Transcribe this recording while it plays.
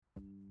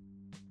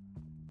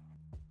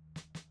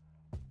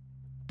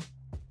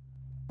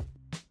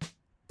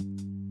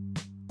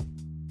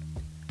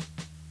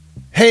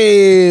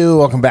Hey,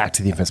 welcome back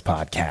to the Infamous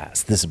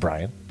Podcast. This is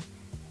Brian.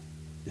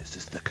 This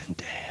is the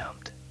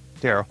Condemned.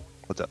 Daryl,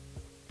 what's up?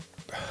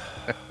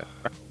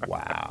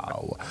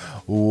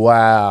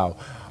 Wow.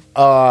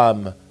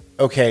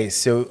 Okay,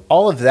 so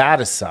all of that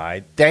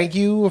aside, thank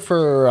you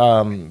for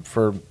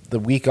the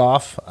week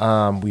off.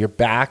 We are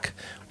back.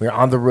 We're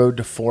on the road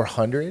to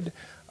 400.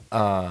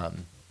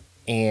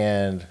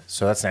 And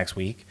so that's next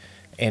week.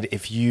 And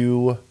if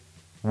you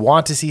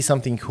want to see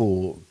something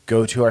cool,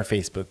 go to our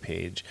Facebook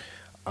page.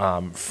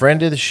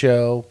 Friend of the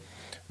show,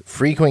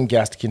 frequent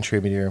guest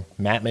contributor,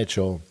 Matt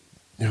Mitchell,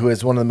 who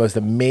is one of the most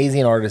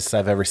amazing artists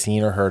I've ever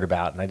seen or heard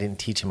about, and I didn't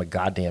teach him a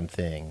goddamn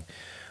thing,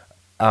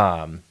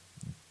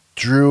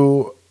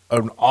 drew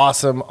an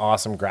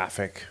awesome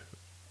graphic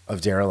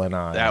of Daryl and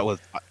I. That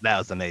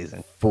was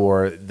amazing.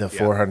 For the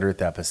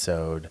 400th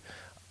episode.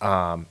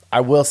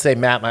 I will say,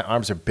 Matt, my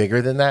arms are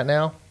bigger than that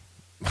now.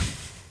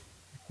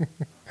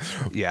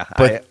 Yeah.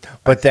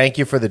 But thank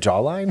you for the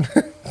jawline.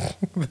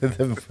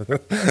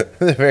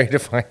 the very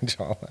defined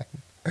jawline.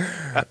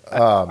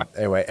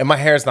 Anyway, and my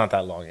hair's not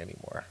that long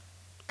anymore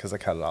because I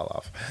cut it all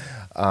off.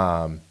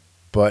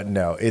 But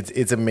no,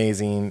 it's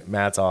amazing.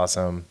 Matt's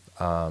awesome.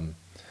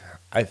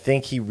 I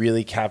think he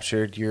really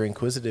captured your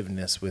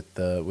inquisitiveness with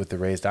the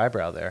raised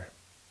eyebrow there.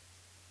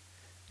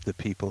 The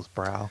people's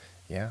brow.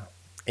 Yeah.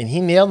 And he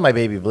nailed my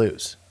baby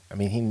blues. I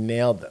mean, he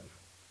nailed them.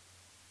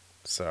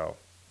 So,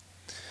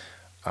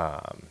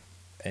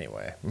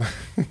 anyway.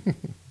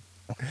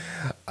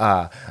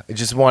 I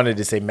just wanted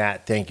to say,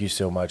 Matt, thank you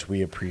so much.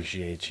 We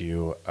appreciate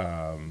you.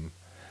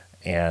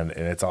 And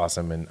it's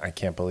awesome. And I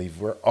can't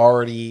believe we're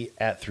already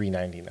at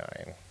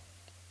 $3.99.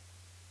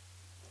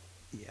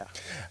 Yeah.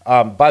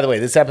 By the way,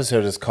 this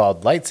episode is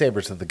called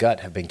Lightsabers of the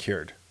Gut Have Been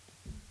Cured.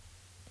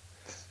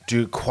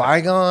 Dude,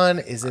 Qui-Gon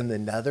is in the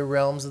nether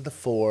realms of the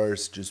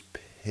Force, just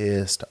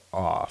pissed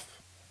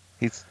off.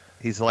 He's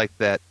like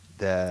that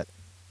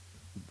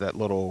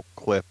little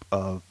clip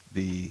of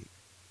the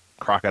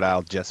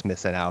crocodile just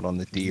missing out on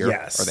the deer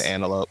or the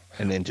antelope,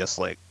 and then just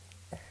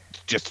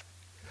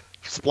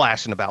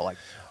splashing about like.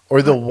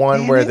 Or the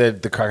one where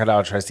the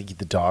crocodile tries to eat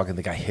the dog and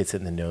the guy hits it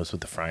in the nose with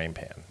the frying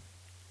pan.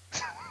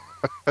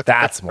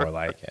 That's more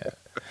like it.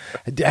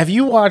 Have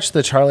you watched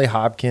the Charlie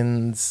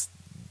Hopkins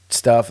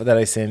stuff that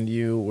I send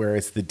you where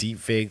it's the deep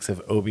fakes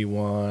of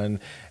Obi-Wan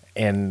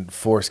and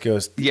Force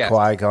Ghost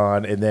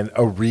Qui-Gon and then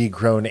a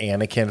regrown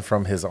Anakin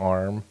from his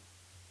arm?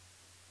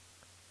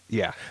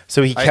 Yeah.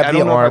 So he kept I the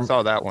don't know arm. if I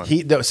saw that one.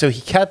 So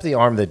he kept the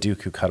arm that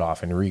Dooku cut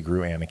off and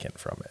regrew Anakin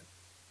from it.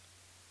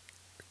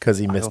 Because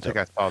he missed it. I don't think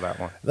I saw that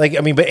one. Like,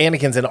 I mean, but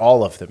Anakin's in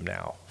all of them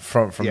now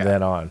from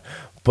then on.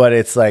 But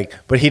it's like,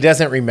 but he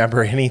doesn't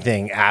remember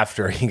anything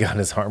after he got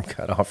his arm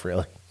cut off,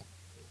 really.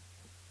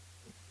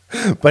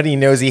 But he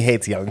knows he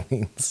hates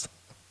younglings.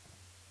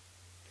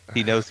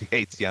 He knows he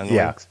hates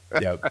younglings. Yeah.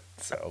 Yep.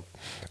 So,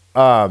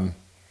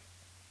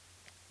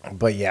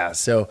 but yeah,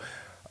 so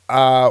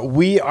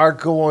we are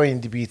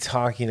going to be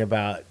talking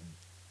about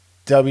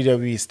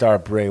WWE star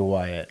Bray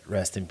Wyatt,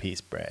 rest in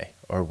peace, Bray,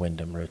 or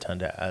Wyndham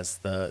Rotunda, as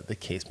the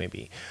case may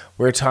be.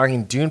 We're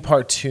talking Dune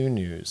Part 2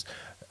 news.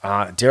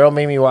 Daryl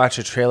made me watch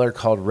a trailer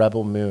called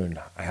Rebel Moon.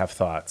 I have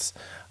thoughts.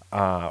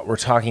 We're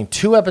talking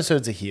 2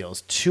 episodes of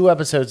Heels, 2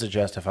 episodes of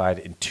Justified,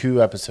 and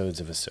 2 episodes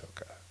of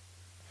Ahsoka.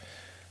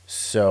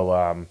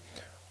 So,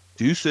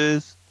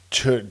 deuces.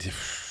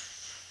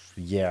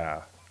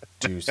 Yeah,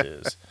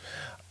 deuces.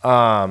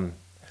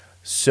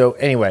 So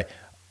anyway,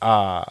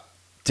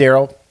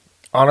 Daryl,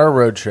 on our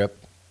road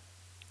trip,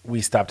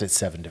 we stopped at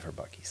 7 different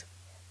Buc-ee's.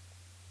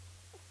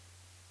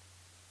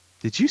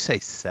 Did you say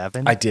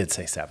 7? I did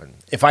say 7.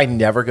 If I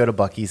never go to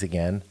Buc-ee's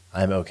again,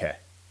 I'm okay.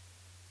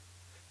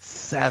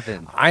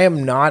 7. I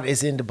am not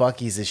as into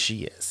Buc-ee's as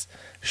she is.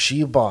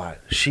 She bought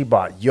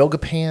yoga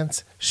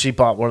pants. She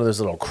bought one of those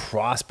little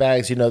cross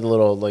bags, the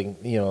little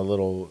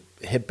little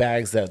hip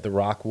bags that The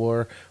Rock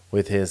wore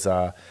with his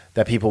that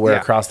people wear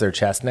across their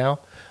chest now.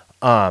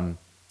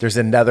 There's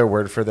another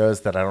word for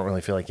those that I don't really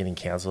feel like getting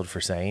canceled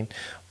for saying,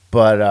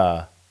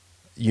 but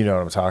you know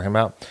what I'm talking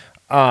about.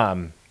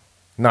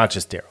 Not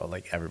just Daryl,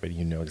 like everybody,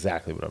 you know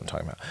exactly what I'm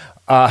talking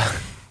about.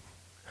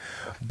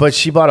 But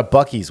she bought a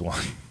Buc-ee's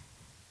one.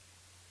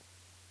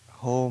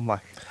 Oh my!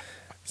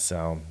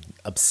 So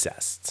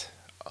obsessed.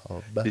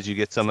 Did you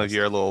get some of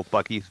your little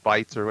Buc-ee's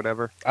bites or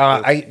whatever?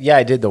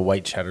 I did the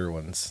white cheddar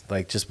ones.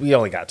 We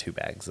only got 2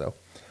 bags though.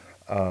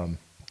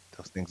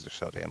 Those things are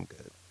so damn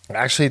good.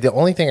 Actually, the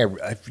only thing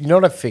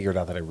what I've figured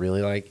out that I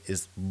really like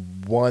is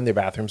 1, their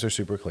bathrooms are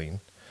super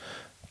clean.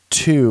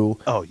 2,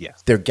 oh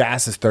yes, their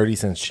gas is 30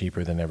 cents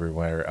cheaper than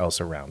everywhere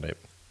else around it.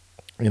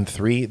 And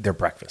 3, their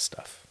breakfast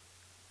stuff.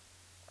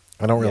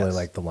 I don't really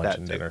like the lunch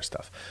and dinner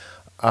stuff.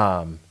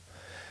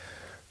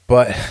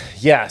 But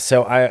yeah,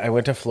 so I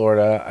went to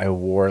Florida. I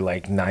wore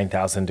like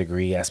 9,000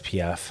 degree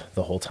SPF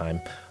the whole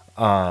time.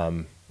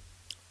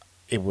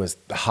 It was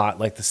hot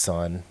like the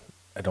sun.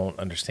 I don't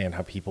understand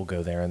how people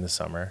go there in the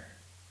summer.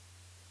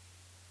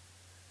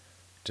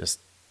 Just,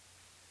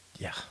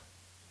 yeah,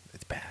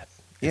 it's bad.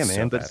 Yeah, It's man,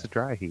 so but bad. it's the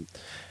dry heat.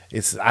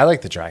 I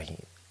like the dry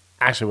heat.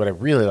 Actually, what I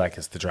really like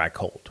is the dry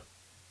cold.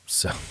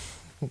 So,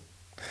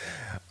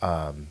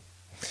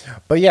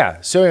 but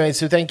yeah. So anyway,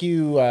 so thank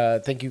you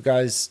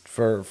guys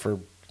for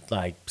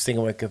like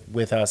sticking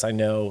with us. I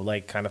know,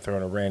 like, kind of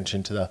throwing a wrench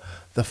into the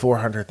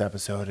 400th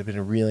episode. It'd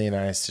been really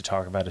nice to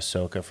talk about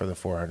Ahsoka for the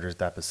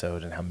 400th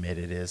episode and how mid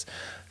it is.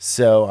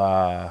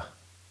 So,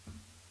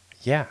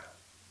 yeah,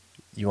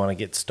 you want to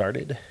get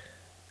started?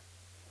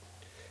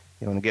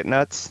 You want to get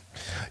nuts?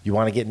 You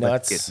want to get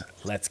nuts?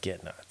 Let's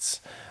get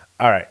nuts.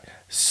 All right.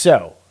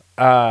 So,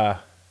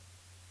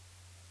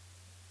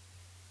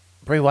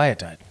 Bray Wyatt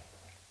died.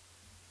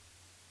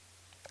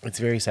 It's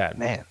very sad.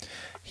 Man.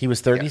 He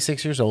was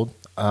 36 years old.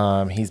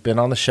 He's been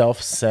on the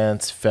shelf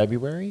since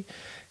February.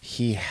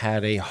 He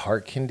had a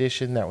heart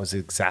condition that was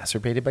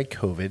exacerbated by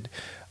COVID.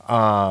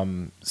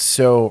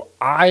 So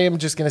I am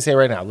just going to say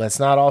right now, let's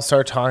not all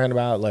start talking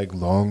about like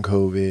long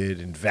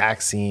COVID and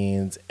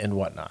vaccines and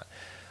whatnot.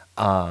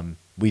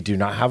 We do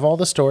not have all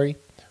the story.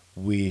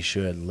 We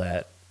should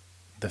let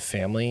the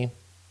family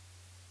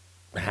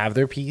have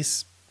their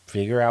peace,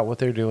 figure out what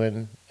they're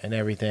doing and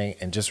everything,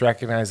 and just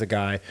recognize a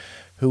guy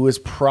who is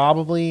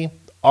probably,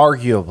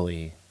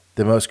 arguably,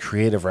 the most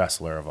creative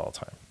wrestler of all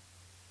time.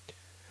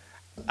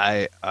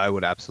 I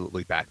would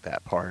absolutely back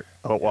that part.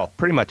 Oh, well,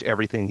 pretty much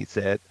everything he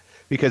said,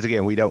 because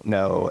again, we don't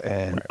know.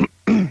 And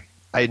right.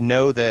 I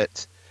know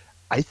that,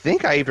 I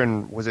think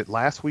was it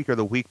last week or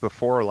the week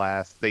before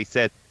last, they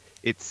said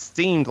it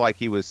seemed like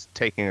he was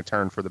taking a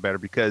turn for the better,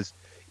 because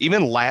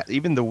even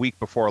the week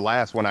before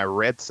last, when I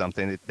read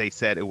something, they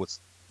said it was,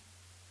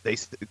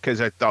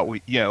 because I thought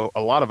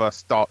a lot of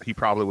us thought he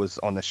probably was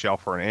on the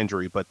shelf for an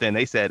injury, but then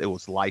they said it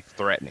was life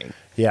threatening.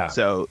 Yeah.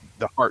 So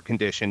the heart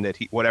condition that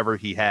whatever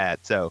he had.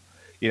 So,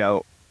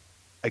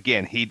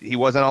 again, he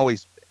wasn't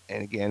always,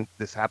 and again,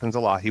 this happens a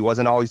lot. He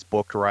wasn't always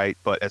booked right,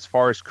 but as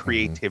far as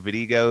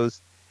creativity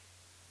goes,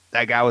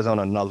 that guy was on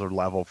another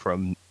level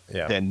than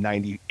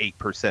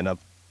 98% of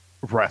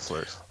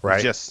wrestlers.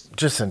 Right.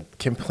 Just a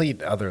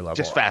complete other level.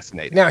 Just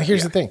fascinating. Now,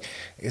 here's the thing.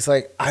 It's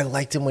like, I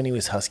liked him when he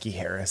was Husky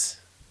Harris.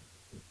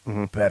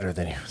 Better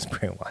than he was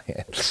Bray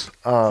Wyatt. See,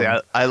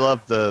 I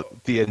love the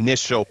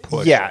initial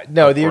push. Yeah,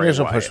 no, the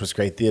initial push was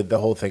great. The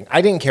whole thing.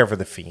 I didn't care for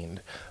the Fiend,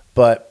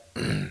 but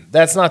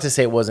that's not to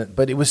say it wasn't.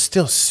 But it was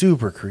still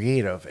super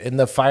creative, and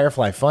the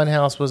Firefly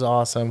Funhouse was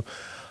awesome.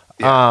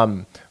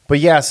 Yeah. But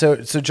yeah, so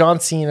John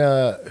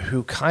Cena,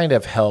 who kind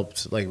of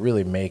helped like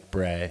really make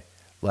Bray,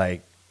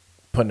 like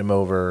putting him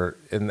over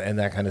and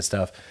that kind of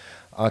stuff.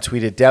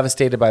 Tweeted,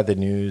 devastated by the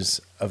news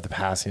of the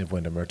passing of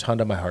Wyndham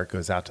Rotunda. My heart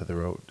goes out to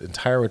the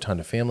entire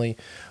Rotunda family.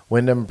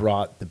 Wyndham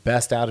brought the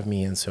best out of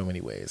me in so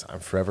many ways. I'm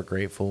forever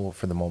grateful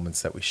for the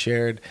moments that we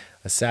shared.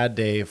 A sad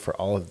day for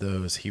all of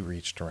those he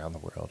reached around the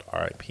world.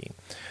 R.I.P.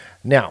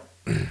 Now,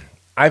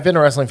 I've been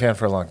a wrestling fan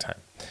for a long time.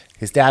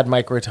 His dad,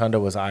 Mike Rotunda,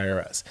 was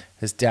IRS.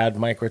 His dad,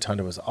 Mike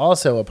Rotunda, was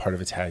also a part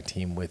of a tag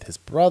team with his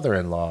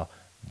brother-in-law,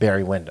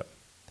 Barry Windham.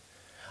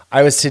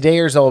 I was today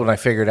years old when I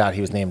figured out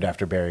he was named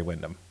after Barry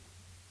Windham.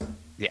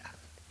 Yeah.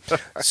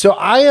 So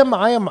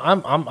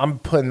I'm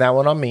putting that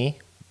one on me.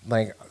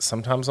 Like,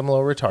 sometimes I'm a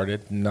little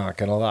retarded, not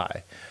gonna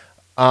lie.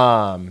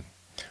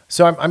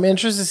 So I'm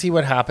interested to see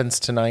what happens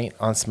tonight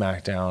on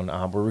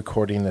SmackDown. We're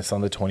recording this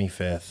on the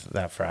 25th,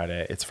 that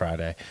Friday. It's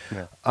Friday.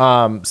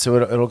 Yeah.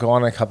 So it'll go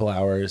on in a couple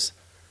hours.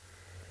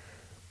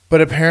 But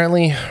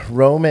apparently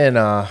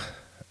Roman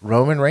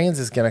Reigns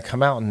is gonna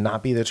come out and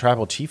not be the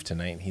tribal chief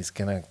tonight. He's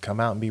gonna come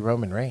out and be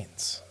Roman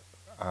Reigns.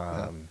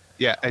 Or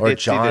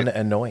John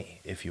Anoa'i,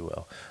 if you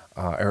will.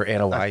 Or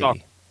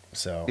Anoa'i.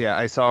 So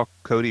I saw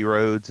Cody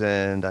Rhodes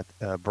and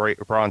Braun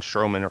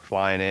Strowman are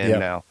flying in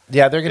now.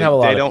 Yeah, they're gonna have a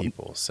lot of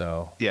people.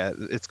 So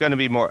it's gonna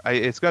be more.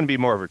 It's gonna be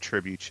more of a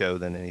tribute show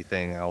than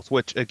anything else.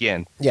 Which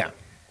again,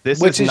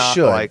 this is not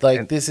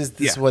this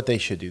is what they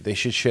should do. They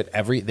should shut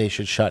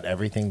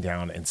everything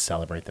down and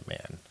celebrate the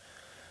man.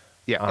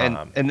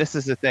 Yeah, and this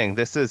is the thing.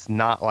 This is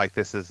not like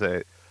this is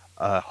a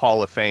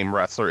Hall of Fame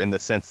wrestler in the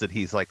sense that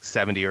he's like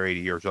 70 or 80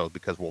 years old,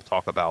 because we'll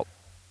talk about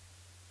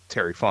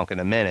Terry Funk in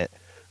a minute.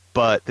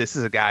 But this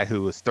is a guy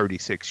who was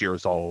 36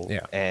 years old,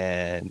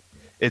 and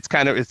it's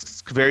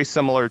very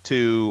similar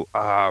to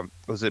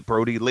was it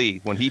Brody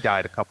Lee when he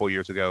died a couple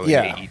years ago in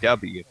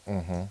AEW,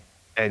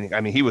 and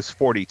I mean he was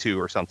 42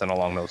 or something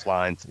along those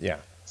lines. Yeah.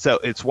 So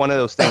it's one of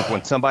those things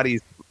when somebody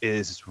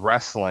is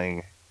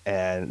wrestling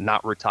and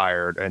not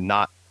retired and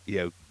not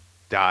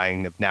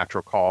dying of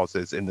natural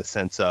causes in the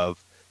sense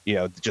of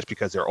just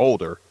because they're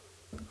older,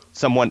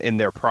 someone in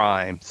their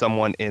prime,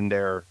 someone in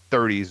their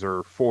 30s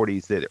or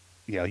 40s that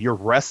you're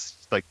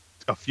like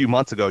a few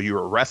months ago you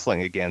were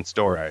wrestling against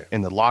or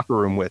in the locker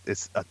room with,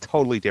 it's a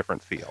totally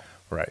different feel.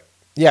 Right.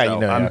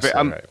 Yeah,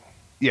 so right.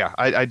 Yeah,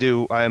 I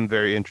do. I am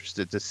very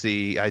interested to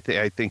see. I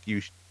think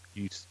you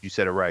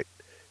said it right.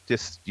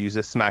 Just use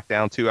a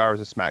SmackDown, 2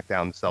 hours of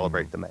SmackDown to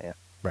celebrate the man.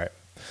 Right.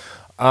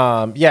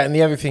 And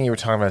the other thing you were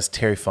talking about is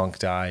Terry Funk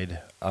died.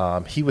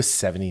 He was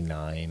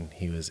 79.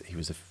 He was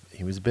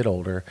a bit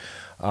older.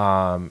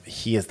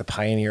 He is the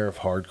pioneer of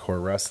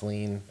hardcore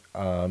wrestling.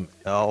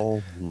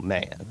 Oh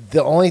man.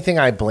 The only thing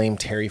I blame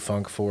Terry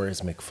Funk for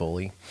is Mick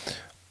Foley.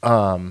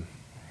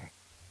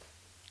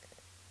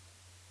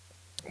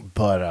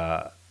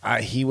 But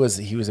he was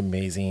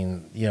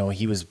amazing. You know,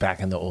 he was back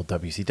in the old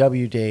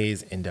WCW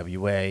days,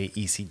 NWA,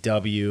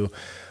 ECW,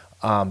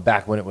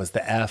 back when it was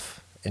the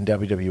F in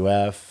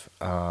WWF.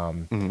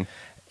 Mhm.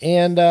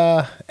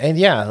 And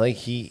yeah, like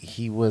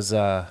he was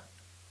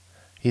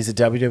he's a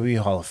WWE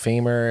Hall of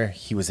Famer.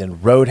 He was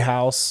in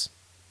Roadhouse.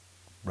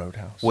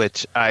 Roadhouse.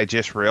 Which I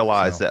just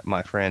realized So that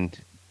my friend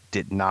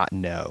did not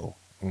know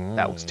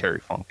that was Terry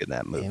Funk in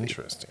that movie.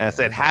 interesting. And I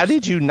said, "How Interesting.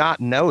 did you not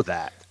know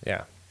that?"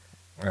 Yeah.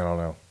 I don't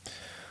know.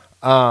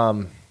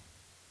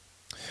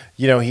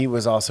 You know, he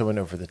was also in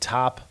Over the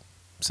Top,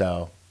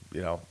 so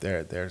you know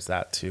there's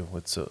that too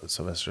with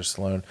Sylvester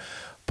Stallone.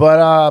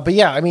 But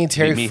yeah, I mean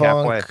Terry Meet me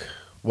halfway. Funk.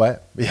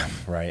 What? Yeah,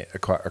 right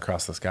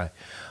across the sky.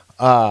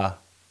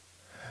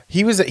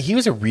 He was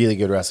a really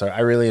good wrestler. I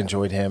really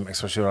enjoyed him,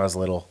 especially when I was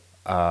little.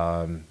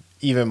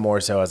 Even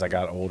more so as I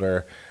got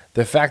older.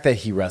 The fact that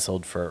he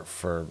wrestled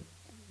for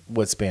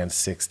what spanned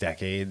 6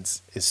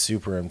 decades is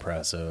super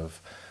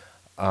impressive.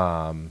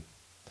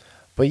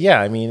 But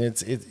yeah, I mean,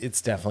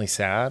 it's definitely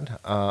sad.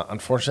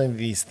 Unfortunately,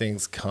 these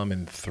things come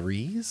in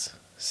threes,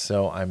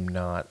 so I'm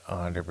not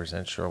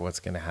 100% sure what's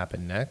going to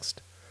happen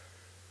next.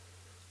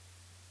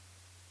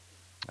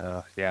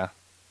 Yeah.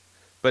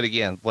 But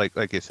again, like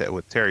I said,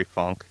 with Terry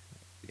Funk,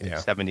 Yeah,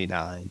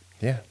 79,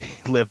 yeah,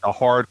 he lived a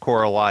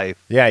hardcore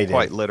life, yeah. He did.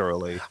 quite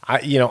literally.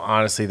 You know,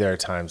 honestly, there are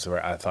times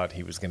where I thought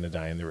he was going to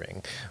die in the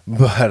ring,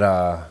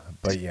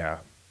 but yeah,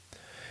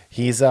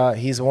 he's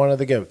one of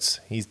the goats.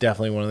 He's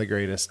definitely one of the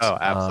greatest Oh,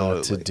 to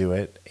absolutely. do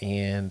it,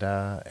 and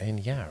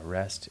yeah,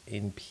 rest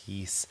in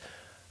peace,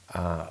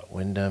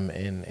 Wyndham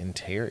and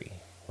Terry.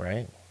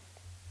 Right.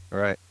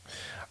 Right.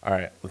 All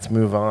right, let's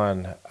move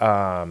on.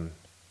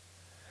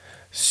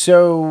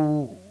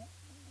 So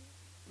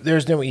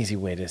there's no easy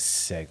way to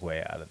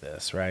segue out of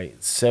this,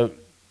 right? So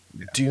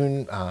Yeah.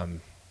 Dune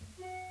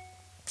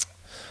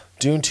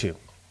 2,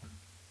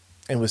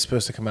 it was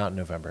supposed to come out in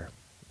November.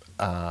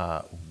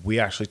 We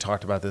actually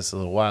talked about this a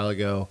little while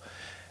ago,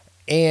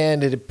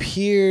 and it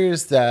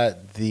appears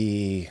that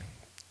the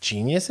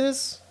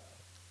geniuses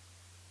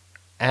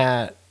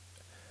at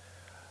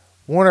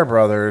Warner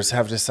Brothers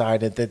have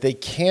decided that they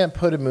can't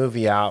put a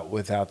movie out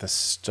without the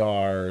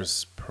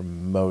stars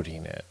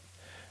promoting it.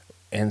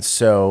 And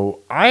so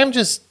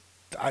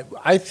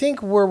I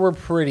think we're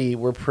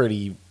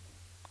pretty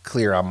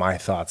clear on my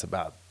thoughts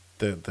about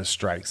the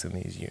strikes in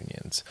these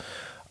unions.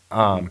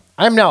 Mhm.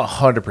 I'm now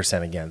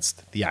 100%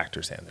 against the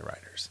actors and the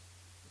writers.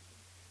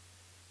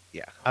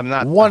 Yeah. I'm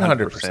not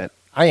 100%. 100%.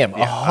 I am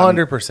Yeah. I'm,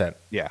 100%.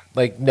 yeah.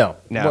 Like, no,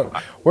 No.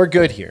 we're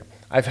good here.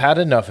 I've had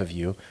enough of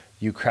you.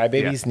 You Yeah.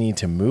 crybabies need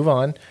to move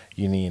on.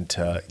 You need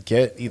to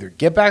either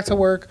get back to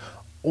work,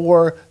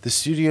 or the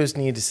studios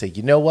need to say,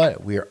 you know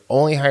what? We are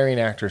only hiring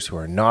actors who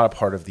are not a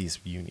part of these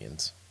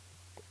unions.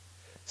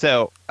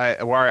 So,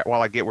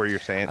 while I get where you're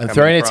saying I'm coming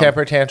throwing a from,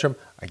 temper tantrum.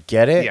 I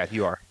get it. yeah,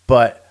 you are.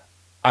 But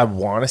I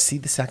want to see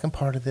the second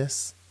part of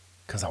this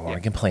because I want Yeah.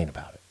 to complain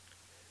about it.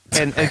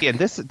 And again,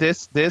 this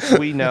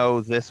we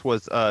know this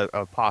was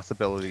a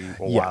possibility a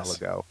while Yes.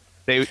 ago.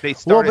 They Well,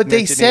 started but they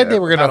mentioning said they it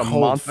were going about to a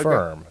hold month ago.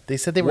 firm. They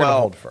said they were going to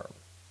Well, hold firm.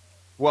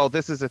 well,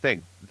 this is the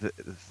thing.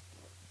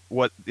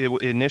 What it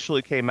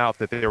initially came out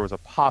that there was a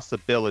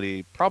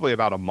possibility probably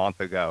about a month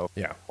ago,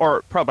 Yeah.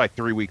 or probably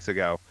 3 weeks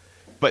ago,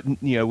 but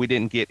we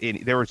didn't get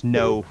any. There was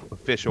no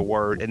official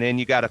word, and then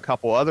you got a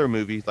couple other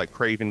movies like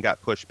Craven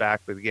got pushed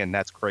back, but again,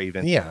 that's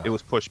Craven. Yeah. It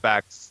was pushed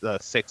back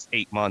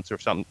 6-8 months or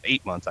something,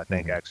 8 months I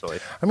think actually.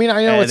 I mean,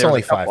 I know And it's there was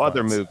only a couple 5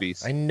 other months.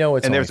 movies, I know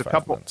it's and only there's a 5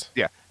 couple, months.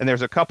 yeah, and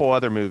there's a couple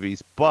other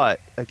movies,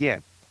 but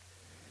again,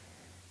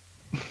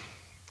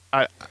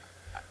 I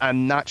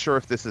I'm not sure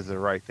if this is the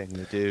right thing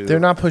to do. They're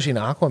not pushing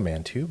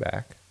Aquaman 2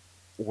 back.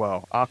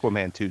 Well,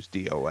 Aquaman 2's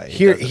DOA.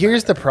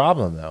 Here's the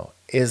problem though,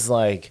 is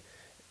like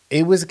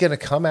it was going to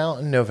come out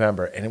in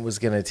November and it was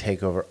going to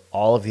take over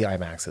all of the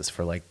IMAXs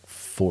for like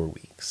 4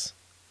 weeks.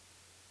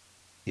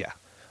 Yeah.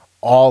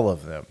 All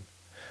of them.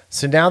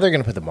 So now they're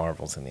going to put the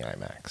Marvels in the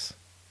IMAX.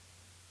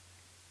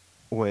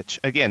 Which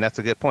again, that's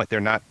a good point. They're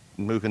not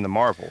moving the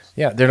Marvels.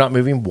 Yeah, they're not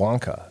moving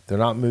Wonka. They're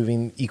not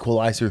moving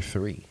Equalizer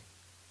 3.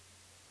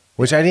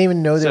 Which I didn't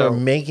even know they were So-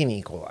 making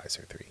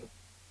Equalizer 3.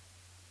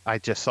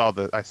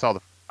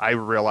 I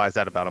realized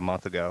that about a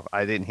month ago.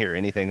 I didn't hear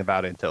anything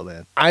about it until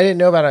then. I didn't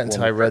know about it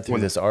until When- I read through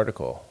when- this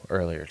article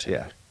earlier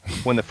today. Yeah.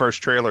 When the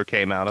first trailer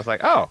came out, I was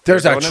like, "Oh,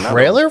 There's they're a doing another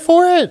trailer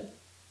for it? one."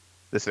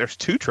 There's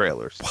 2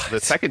 trailers. What? The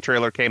second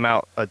trailer came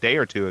out a day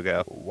or 2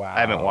 ago. Wow.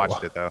 I haven't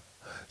watched it though.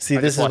 See,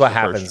 I this just is watched what the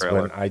first happens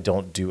trailer. when I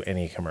don't do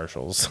any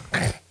commercials.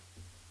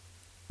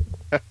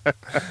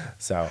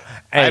 So,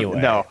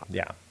 anyway. no.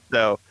 Yeah.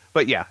 So,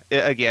 but yeah,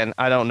 again,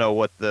 I don't know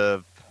what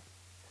the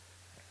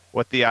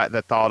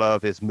thought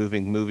of is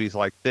moving movies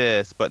like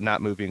this, but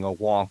not moving a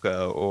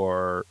Wonka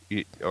or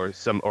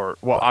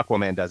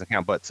Aquaman doesn't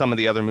count, but some of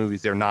the other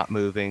movies they're not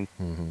moving.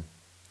 Mm-hmm.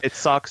 It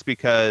sucks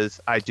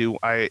because I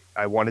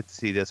wanted to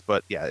see this,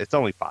 but yeah, it's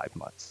only 5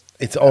 months.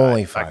 It's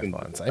only I 5 can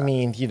months. live I with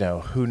mean,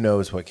 who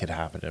knows what could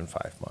happen in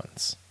 5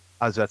 months?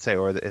 I was about to say,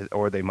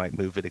 or they might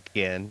move it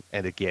again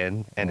and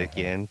again and Mm-hmm.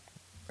 again.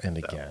 And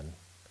So again.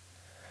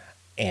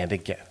 And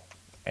again.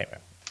 Anyway.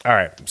 All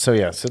right. So,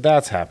 yeah. So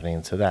that's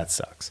happening. So that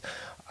sucks.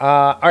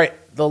 All right.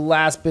 The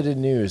last bit of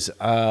news.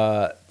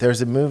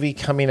 There's a movie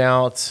coming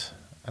out.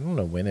 I don't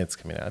know when it's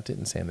coming out. It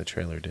didn't say in the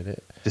trailer, did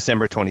it?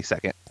 December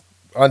 22nd,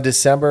 On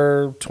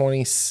December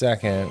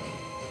 22nd.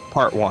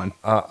 part one.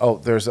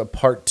 There's a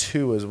part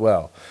 2 as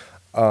well,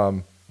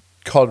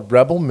 called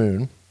Rebel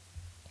Moon,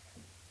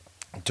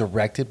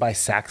 directed by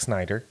Zack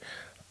Snyder.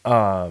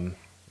 And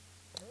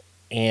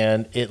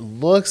it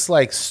looks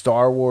like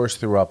Star Wars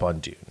threw up on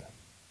Dune.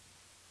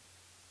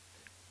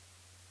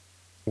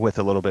 With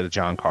a little bit of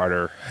John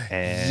Carter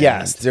and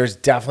Yes, there's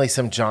definitely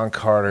some John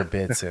Carter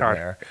bits in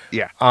there.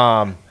 Yeah.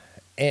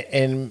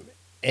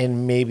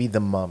 And maybe the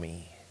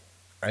Mummy.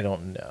 I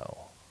don't know.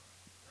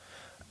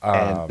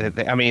 And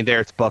I mean,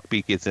 there's Buck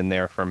Beacon's in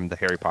there from the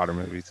Harry Potter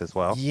movies as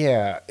well.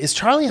 Yeah. Is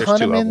Charlie There's 2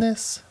 Hunnam of in them.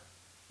 this?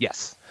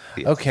 Yes.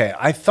 He is. Okay,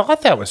 I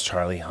thought that was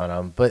Charlie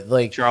Hunnam, but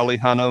like Charlie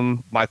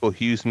Hunnam, Michael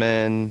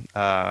Hughesman.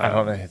 I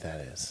don't know who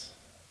that is.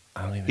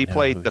 I don't even He know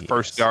played who the he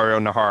first is. Dario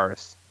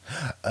Naharis.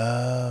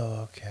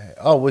 Oh, okay.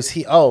 Oh, was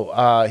he?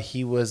 Oh,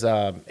 he was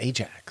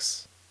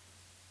Ajax.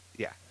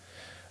 Yeah.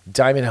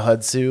 Diamond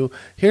Hudsu.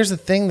 Here's the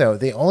thing, though.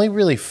 They only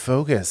really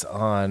focus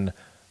on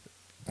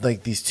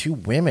like these 2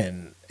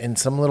 women and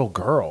some little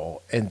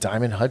girl and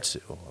Diamond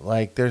Hudsu.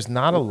 Like, there's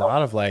not a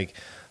lot of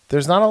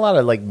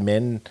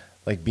men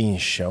like being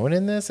shown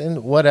in this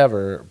and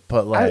whatever.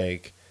 But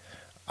like,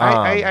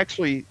 I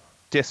actually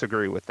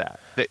disagree with that.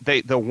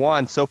 The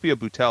one, Sophia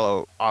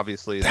Boutella,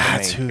 obviously is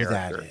that's the who main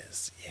character. that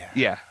is. Yeah.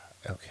 Yeah.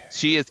 Okay.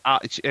 She is,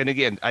 and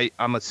again,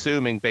 I'm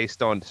assuming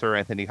based on Sir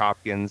Anthony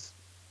Hopkins.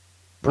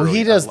 Well,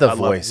 he brilliant. does the I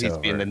love he's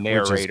voiceover, being the which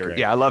is narrator. great.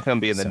 Yeah, I love him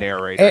being the So-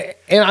 narrator.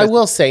 And I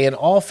will say, in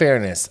all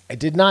fairness, I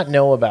did not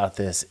know about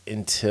this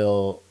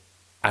until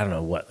I don't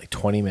know what, like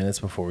 20 minutes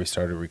before we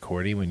started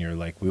recording. When you're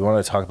like, "We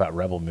want to talk about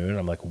Rebel Moon,"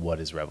 I'm like, "What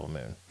is Rebel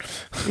Moon?"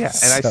 Yeah,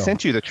 and I So-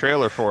 sent you the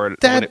trailer for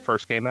it That- when it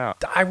first came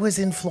out. I was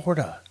in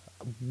Florida.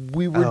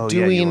 We were Oh,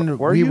 yeah, you doing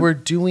were we you? were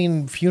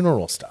doing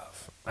funeral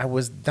stuff. I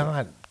was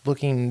not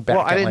looking back.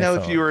 Well, I at didn't my know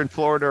phone. if you were in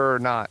Florida or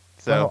not.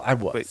 So Well, I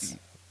but- was.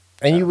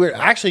 And you were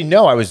actually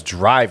no, I was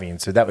driving,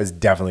 so that was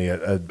definitely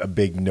a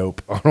big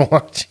nope on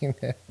watching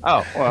it.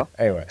 Oh well.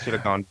 Anyway, Should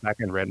have gone back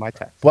and read my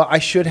text. well, I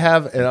should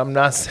have, and I'm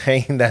not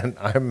saying that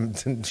I'm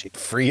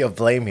free of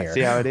blame here.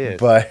 See how it is.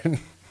 But,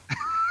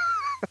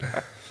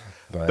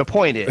 The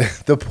point is,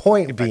 the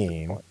point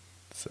being,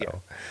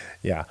 so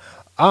yeah.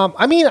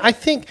 I mean, I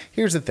think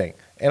here's the thing,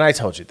 and I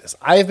told you this.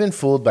 I have been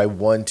fooled by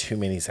one too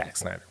many Zack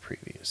Snyder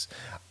previews.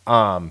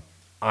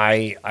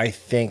 I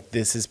think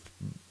this is.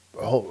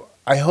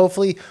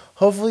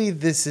 Hopefully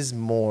this is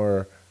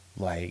more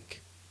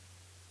like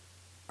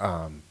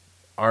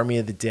Army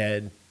of the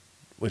Dead,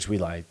 which we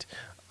liked,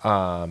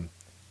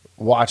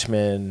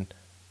 Watchmen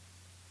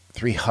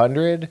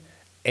 300,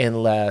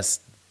 and less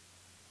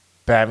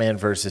Batman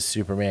versus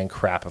Superman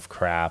crap of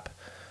crap,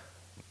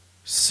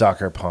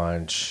 Sucker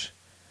Punch,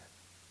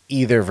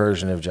 either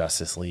version of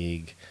Justice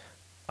League.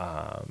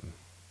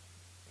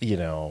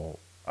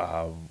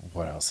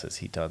 What else has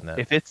he done that?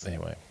 if it's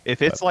anyway,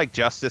 like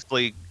Justice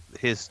League,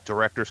 his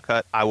director's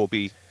cut, I will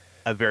be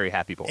a very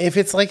happy boy. if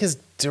it's like his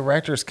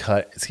director's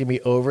cut, it's gonna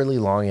be overly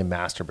long and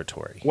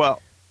masturbatory.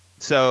 Well,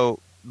 so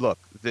look,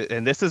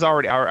 and this is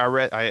already. I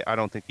read. I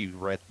don't think you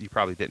read. You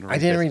probably didn't read. I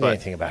didn't this, read but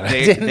anything about it.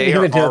 They, I didn't they even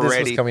are know this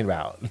already, was coming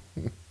about.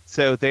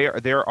 So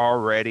they're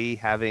already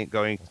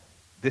going.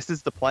 This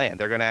is the plan.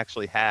 They're going to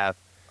actually have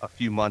a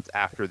few months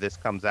after this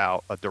comes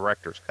out a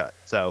director's cut.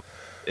 So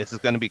this is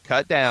going to be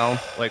cut down.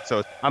 Like,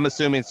 so I'm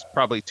assuming it's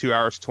probably 2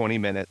 hours 20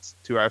 minutes,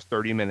 2 hours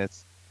 30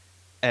 minutes,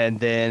 and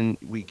then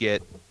we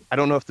get. I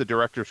don't know if the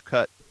director's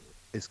cut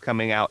is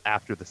coming out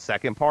after the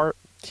second part.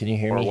 Can you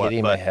hear Or me what,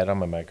 hitting my but- head on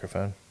my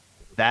microphone?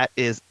 That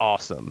is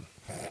awesome.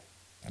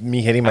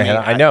 Me hitting my I mean,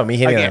 head. I know me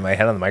hitting again- my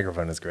head on the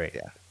microphone is great.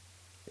 Yeah.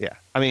 Yeah.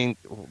 I mean,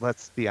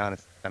 let's be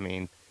honest. I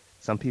mean,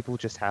 some people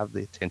just have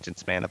the attention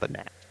span of a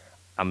gnat.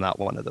 I'm not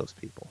one of those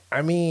people.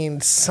 I mean,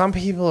 some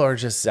people are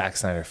just Zack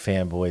Snyder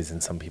fanboys,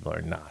 and some people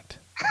are not.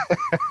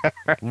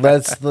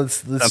 let's Some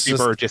just.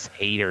 people are just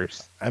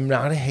haters. I'm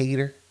not a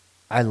hater.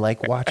 I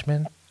like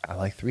Watchmen. I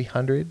like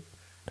 300.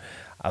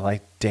 I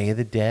like Day of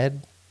the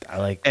Dead. I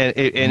like And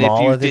if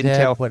Mall you of the didn't Dead,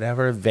 tell,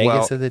 whatever. Vegas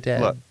well, of the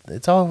Dead. look,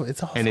 It's all. and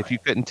fine. if you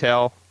couldn't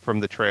tell from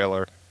the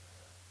trailer,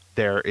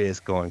 there is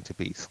going to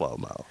be slow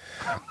mo.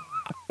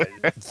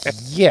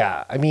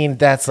 Yeah, I mean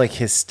that's like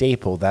his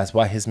staple. That's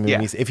why his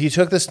movies. If you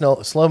took the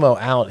slow mo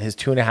out, his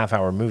 2.5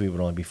 hour movie would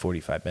only be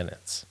 45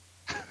 minutes.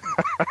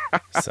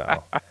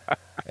 So,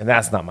 and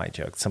that's not my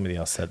joke. Somebody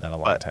else said that a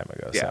long time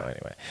ago. yeah. So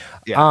anyway,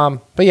 Yeah.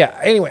 but yeah.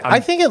 Anyway, I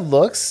think it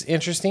looks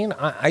interesting.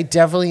 I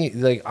definitely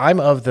like. I'm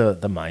of the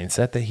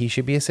mindset that he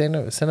should be a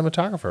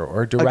cinematographer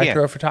or a director Again.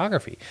 of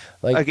photography.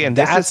 Like Again,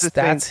 this that's is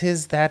the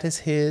thing. that is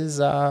his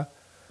Wheelhouse,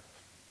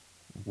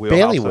 so to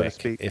bailiwick,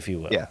 speak. if you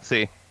will. Yeah.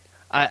 See,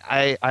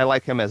 I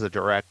like him as a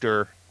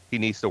director. He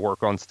needs to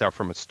work on stuff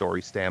from a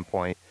story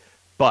standpoint.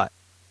 But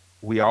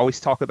we always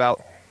talk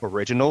about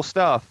original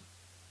stuff.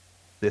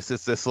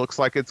 This looks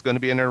like it's going to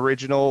be an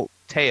original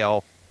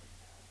tale.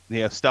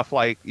 Stuff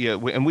like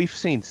and we've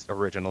seen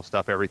original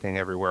stuff, everything,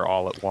 everywhere,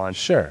 all at once.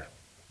 Sure.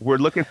 We're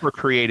looking for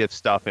creative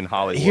stuff in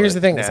Hollywood. Here's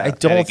the thing: now, is I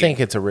don't think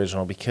it's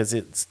original because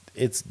it's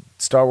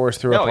Star Wars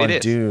threw up on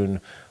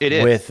Dune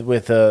with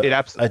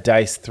a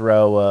dice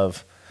throw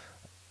of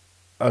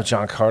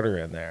John Carter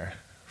in there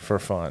for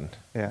fun.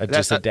 Yeah,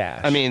 just a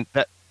dash. I mean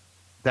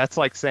that's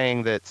like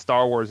saying that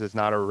Star Wars is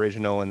not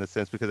original in the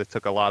sense because it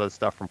took a lot of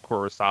stuff from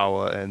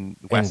Kurosawa and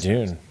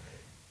Westerns. Dune.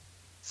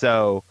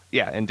 So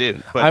yeah, and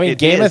Dune. But I mean,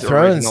 Game of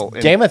Thrones.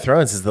 Game of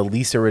Thrones is the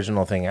least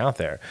original thing out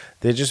there.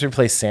 They just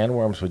replaced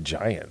sandworms with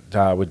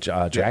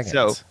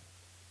dragons.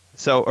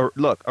 So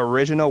look,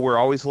 original. We're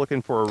always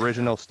looking for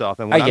original stuff,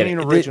 and when I mean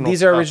original,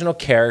 these are original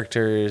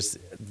characters.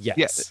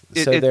 Yes.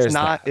 Yeah, so it's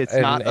not. It's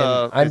not.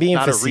 I'm being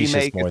facetious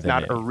remake. More it's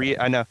than not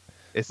I know.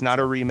 It's not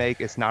a remake.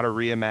 It's not a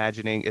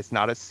reimagining. It's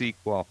not a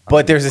sequel.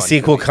 But there's a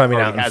sequel coming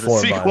out in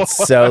 4 months.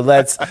 So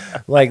let's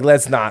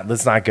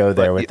not go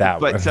there with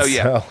that one. So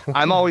yeah,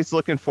 I'm always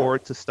looking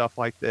forward to stuff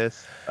like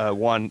this.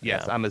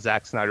 I'm a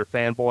Zack Snyder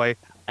fanboy.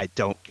 I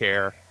don't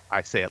care.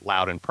 I say it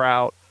loud and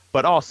proud.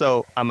 But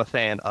also, I'm a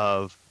fan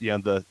of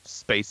the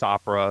space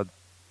opera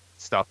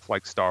stuff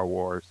like Star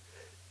Wars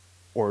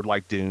or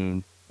like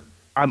Dune.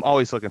 I'm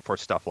always looking for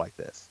stuff like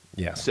this.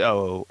 Yeah.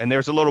 So, and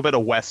there's a little bit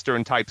of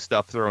Western type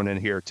stuff thrown in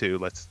here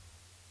too.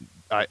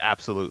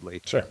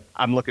 Absolutely. Sure.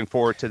 I'm looking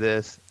forward to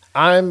this.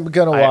 I'm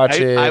gonna watch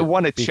it. I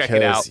want to check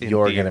it out.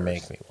 You're gonna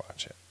make me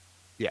watch it.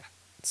 Yeah.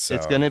 So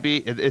it's gonna be.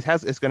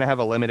 It's gonna have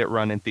a limited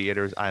run in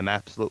theaters. I'm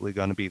absolutely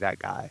gonna be that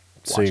guy.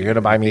 So you're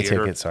gonna buy me a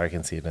ticket so I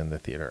can see it in the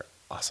theater.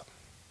 Awesome.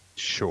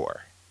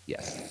 Sure.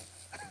 Yes.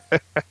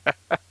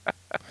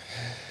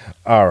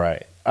 All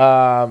right.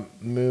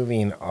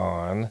 Moving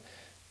on.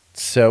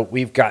 So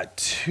we've got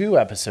 2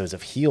 episodes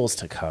of Heels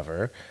to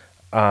cover.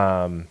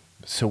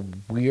 So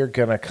we're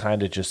going to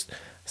kind of just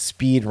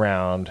speed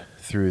round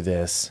through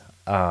this.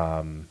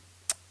 Oh,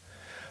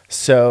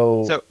 sorry,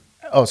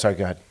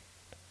 go ahead.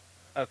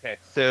 Okay.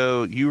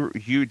 So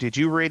did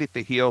you rate it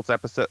the Heels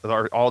episode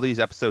or all these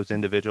episodes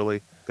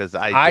individually? Because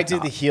I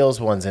did the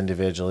Heels ones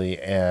individually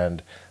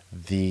and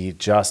the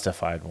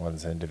Justified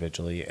ones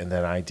individually, and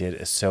then I did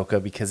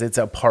Ahsoka because it's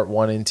a part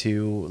 1 and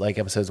 2, like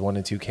episodes 1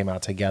 and 2 came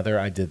out together.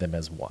 I did them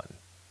as one.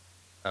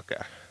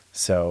 Okay.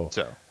 So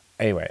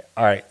anyway,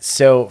 all right.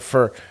 So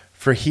for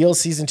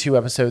Heels season 2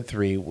 episode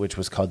 3, which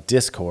was called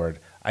Discord,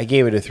 I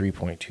gave it a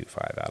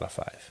 3.25 out of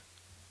 5.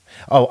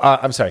 Oh,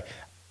 I'm sorry.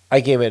 I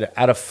gave it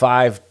out of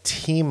 5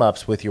 team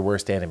ups with your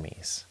worst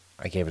enemies.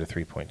 I gave it a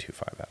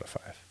 3.25 out of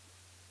 5.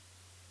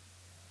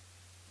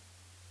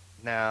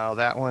 Now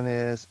that one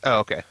is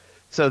okay.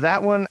 So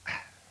that one,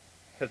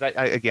 because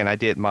I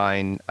did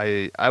mine.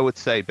 I would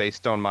say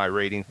based on my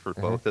rating for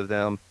both of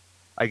them,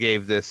 I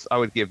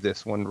would give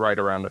this one right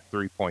around a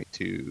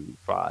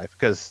 3.25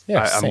 because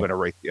I'm going to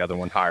rate the other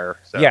one higher.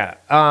 So. Yeah.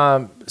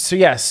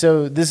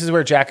 So this is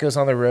where Jack goes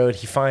on the road.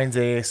 He finds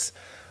Ace.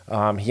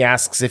 He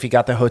asks if he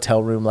got the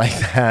hotel room like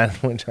that,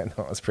 which I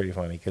thought was pretty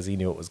funny because he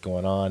knew what was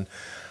going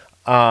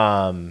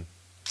on.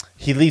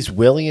 He leaves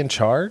Willie in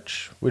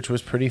charge, which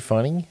was pretty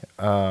funny.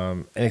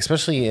 And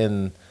especially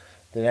in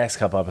the next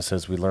couple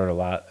episodes, we learn a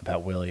lot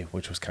about Willie,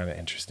 which was kind of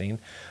interesting.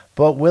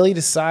 But Willie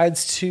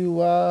decides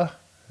to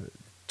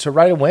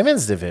write a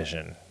women's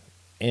division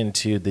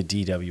into the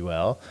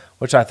DWL,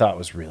 which I thought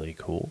was really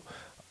cool.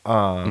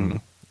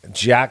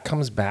 Jack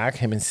comes back.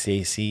 Him and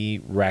Stacey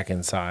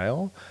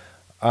reconcile.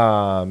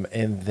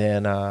 And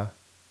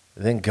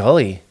then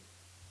Gully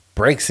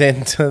breaks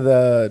into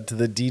the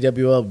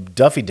DWL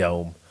Duffy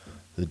Dome.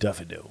 The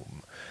Duffy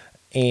Dome.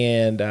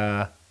 And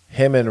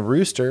him and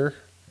Rooster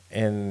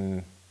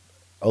and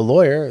a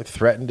lawyer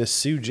threaten to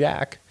sue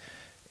Jack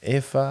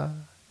if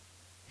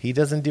he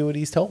doesn't do what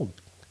he's told.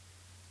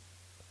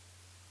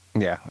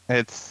 Yeah,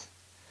 it's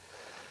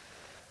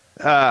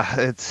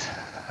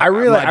I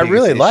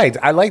really liked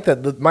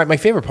that. My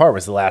favorite part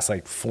was the last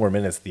 4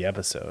 minutes of the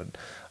episode.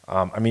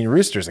 I mean,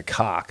 Rooster's a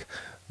cock,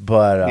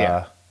 but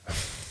yeah.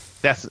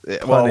 That's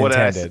what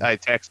I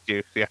text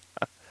you. Yeah.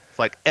 It's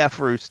like F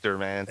Rooster,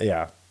 man.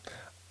 Yeah.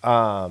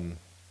 I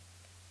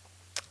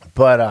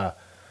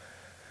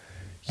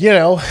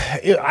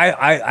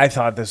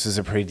thought this was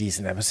a pretty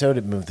decent episode.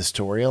 It moved the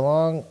story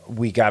along.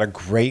 We got a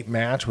great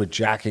match with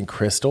Jack and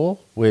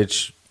Crystal,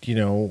 which,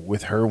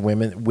 with her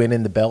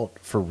winning the belt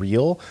for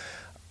real.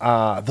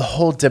 The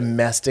whole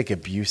domestic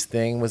abuse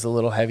thing was a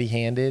little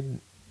heavy-handed.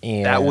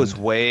 And that was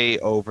way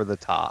over the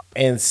top.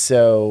 And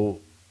so,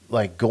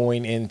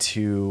 going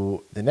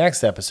into the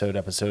next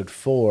episode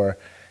 4,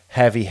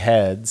 Heavy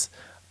Heads,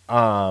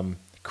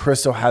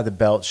 Crystal had the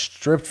belt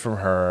stripped from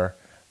her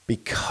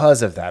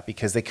because of that,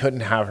 because they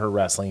couldn't have her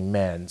wrestling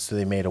men, so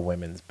they made a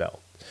women's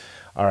belt.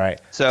 All right.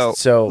 So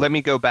let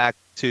me go back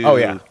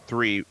to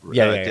 3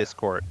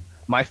 Discord. Yeah.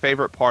 My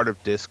favorite part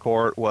of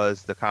Discord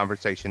was the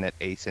conversation that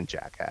Ace and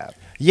Jack had.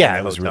 Yeah,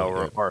 it was really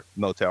good. Or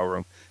motel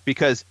room.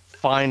 Because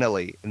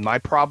finally,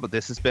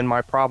 this has been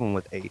my problem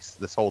with Ace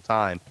this whole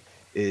time,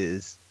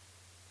 is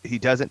he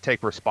doesn't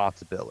take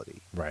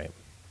responsibility. Right.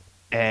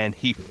 and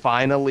he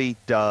finally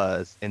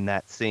does in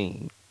that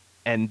scene,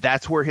 and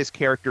that's where his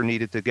character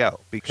needed to go, Sure.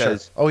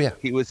 because Oh yeah.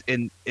 he was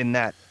in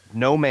that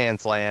no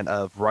man's land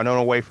of running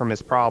away from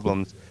his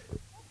problems,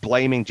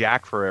 blaming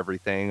Jack for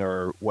everything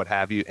or what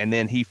have you, and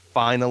then he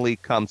finally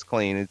comes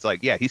clean. It's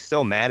like, yeah, he's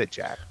still mad at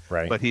Jack,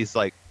 Right. but he's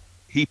like,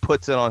 he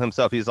puts it on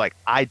himself. He's like,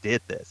 I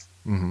did this.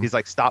 Mm-hmm. He's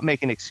like, stop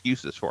making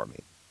excuses for me.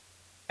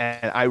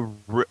 And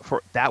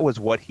for that was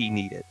what he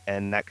needed,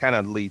 and that kind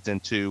of leads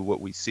into what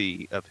we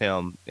see of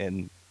him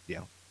in,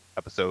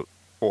 episode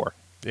 4.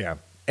 Yeah.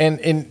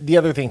 And the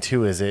other thing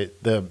too is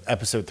the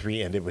episode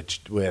 3 ended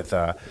with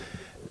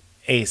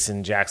Ace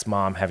and Jack's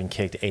mom having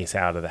kicked Ace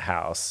out of the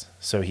house,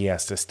 so he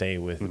has to stay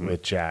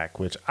with Jack,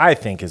 which I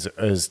think is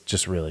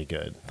just really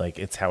good. Like,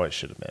 it's how it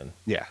should have been.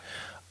 Yeah.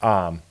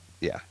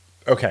 Yeah.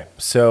 Okay,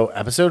 so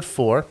episode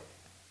 4,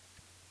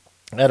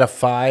 out of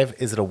 5,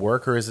 is it a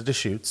work or is it a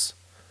shoots?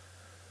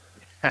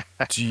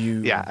 Do you?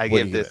 Yeah, I what do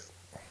gave you give this.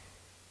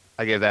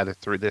 I gave that a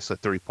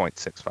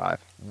 3.65. it?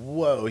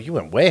 Whoa, you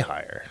went way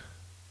higher.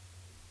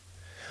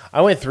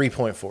 I went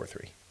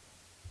 3.43.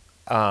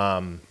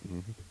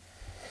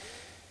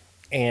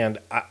 And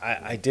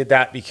I did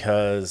that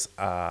because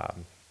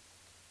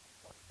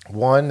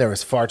one, there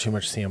was far too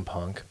much CM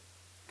Punk.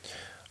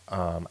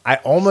 I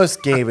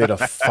almost gave it a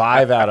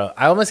 5 out of.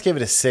 I almost gave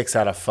it a 6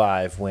 out of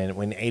 5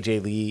 when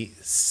AJ Lee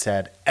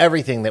said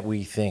everything that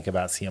we think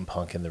about CM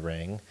Punk in the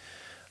ring,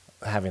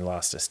 having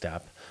lost a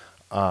step.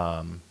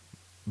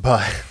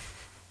 But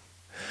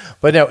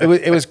no,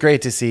 it was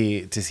great to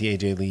see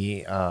AJ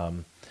Lee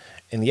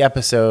in the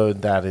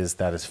episode. That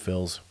is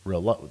Phil's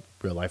real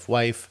life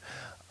wife.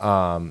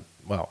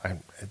 Well, I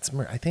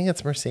think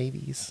it's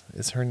Mercedes.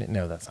 Is her name?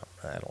 No, that's not.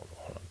 I don't know.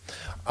 Hold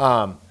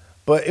on.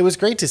 But it was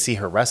great to see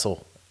her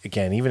wrestle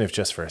again, even if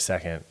just for a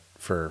second,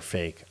 for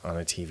Fake on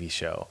a TV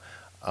show.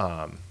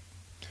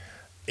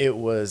 It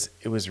was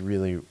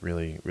really,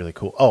 really, really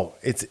cool. Oh,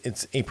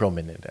 it's April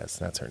Menendez.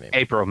 That's her name.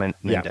 April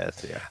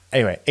Mendez. Yeah.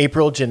 Anyway,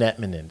 April Jeanette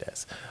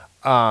Menendez,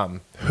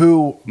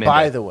 who,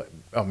 by the way,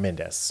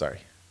 Mendez, sorry.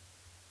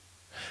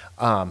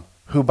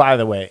 Who, by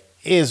the way,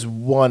 is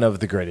one of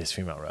the greatest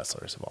female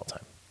wrestlers of all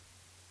time.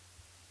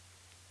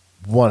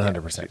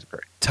 100%. She's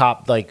great.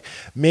 Top, like,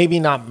 maybe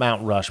not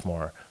Mount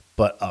Rushmore,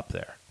 but up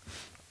there.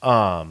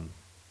 And,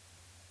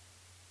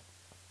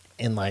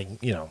 like,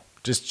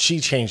 just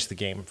she changed the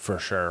game for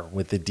sure,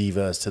 with the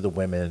divas to the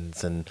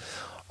women's and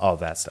all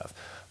that stuff.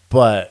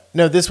 But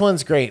no, this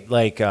one's great.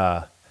 Like,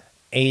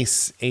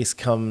 Ace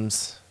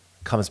comes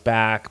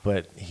back,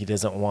 but he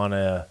doesn't want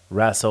to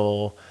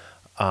wrestle.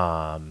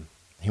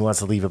 He wants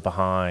to leave it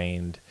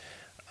behind.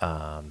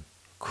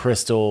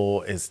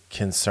 Crystal is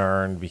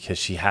concerned because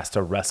she has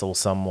to wrestle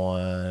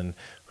someone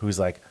who's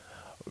like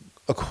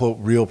a quote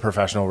real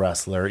professional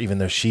wrestler, even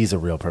though she's a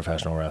real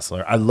professional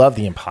wrestler. I love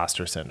the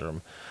imposter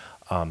syndrome.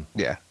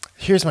 Yeah.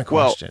 Here's my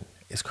question: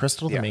 is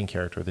Crystal the yeah. main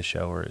character of the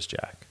show, or is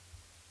Jack?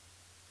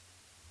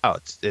 Oh,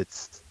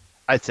 it's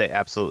I'd say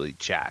absolutely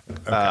Jack.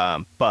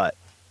 Okay. But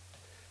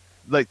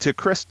like, to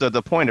Crystal,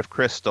 the point of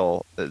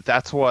Crystal,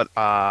 that's what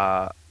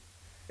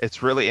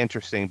it's really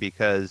interesting,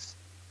 because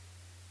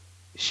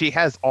she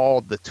has all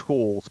the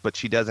tools, but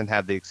she doesn't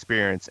have the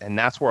experience. And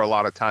that's where a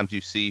lot of times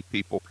you see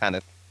people kind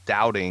of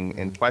doubting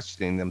and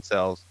questioning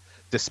themselves,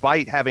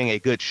 despite having a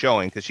good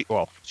showing, because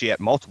she had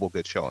multiple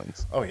good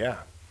showings. Oh, yeah.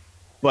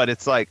 But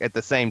it's like, at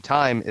the same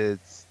time,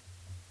 it's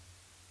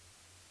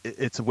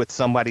with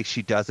somebody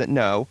she doesn't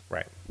know.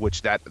 Right.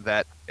 Which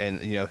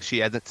and she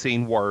hasn't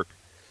seen work,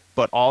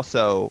 but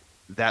also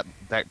that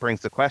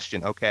brings the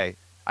question, okay,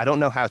 I don't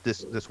know how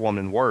this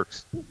woman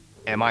works.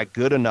 Am I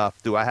good enough?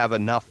 Do I have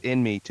enough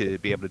in me to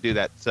be able to do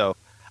that? So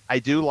I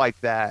do like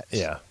that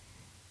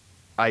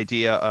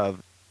idea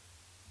of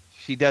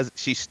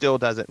she still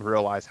doesn't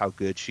realize how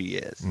good she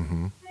is.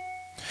 Mm-hmm.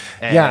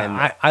 And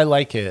yeah, I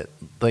like it.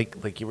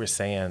 Like you were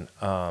saying.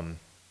 And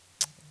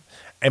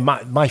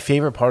my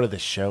favorite part of the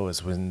show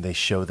is when they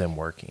show them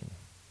working.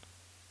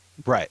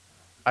 Right.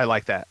 I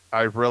like that.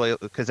 I really,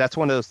 because that's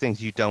one of those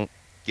things you don't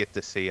get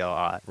to see a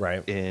lot.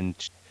 Right.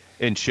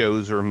 In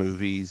shows or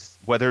movies,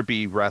 whether it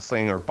be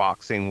wrestling or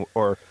boxing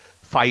or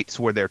fights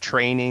where they're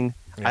training.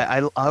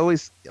 Yeah. I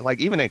always, like,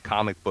 even in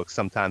comic books,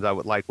 sometimes I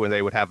would like when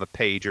they would have a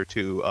page or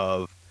two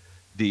of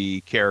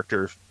the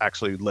characters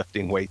actually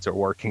lifting weights or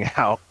working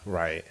out.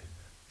 Right.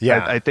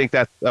 Yeah. I think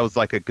that was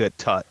like a good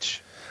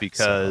touch,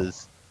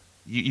 because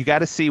you got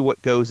to see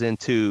what goes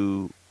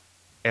into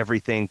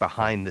everything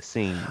behind the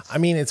scenes. I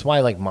mean, it's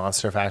why, like,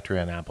 Monster Factory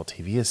on Apple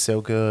TV is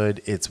so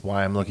good. It's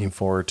why I'm looking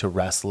forward to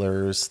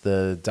Wrestlers,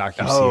 the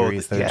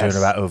docuseries they're doing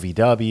about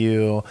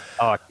OVW.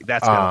 Oh,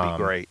 that's gonna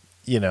be great.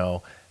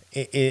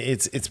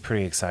 It's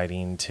pretty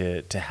exciting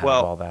to have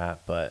all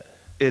that. But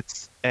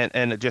it's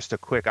and just a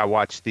quick, I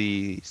watched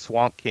the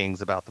Swamp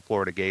Kings about the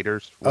Florida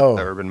Gators with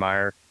Urban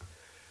Meyer.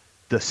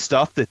 The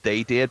stuff that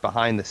they did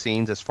behind the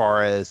scenes as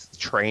far as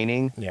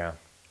training,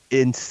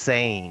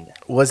 insane.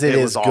 Was it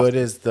as good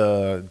as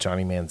the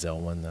Johnny Manziel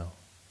one, though?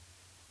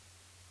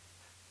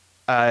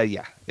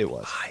 Yeah, it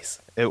was.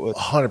 Lies. It was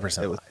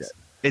 100%. It was good.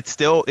 It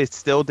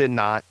still did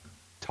not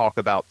talk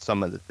about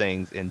some of the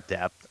things in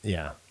depth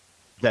Yeah.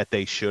 that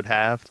they should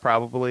have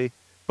probably.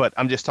 But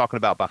I'm just talking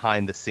about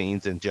behind the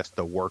scenes and just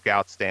the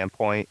workout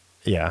standpoint.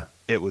 Yeah.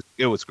 It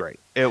was great.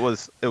 It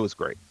was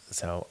great.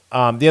 So,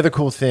 the other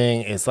cool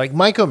thing is like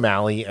Mike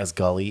O'Malley as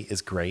Gully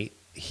is great.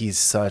 He's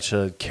such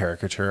a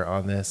caricature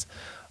on this.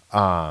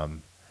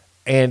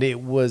 And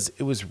it was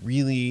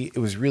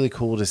really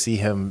cool to see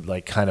him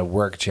like kind of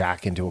work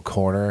Jack into a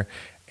corner,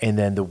 and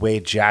then the way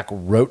Jack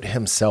wrote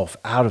himself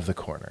out of the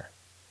corner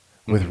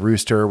with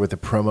Rooster, with the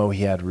promo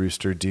he had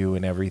Rooster do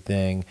and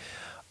everything.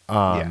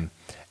 Yeah.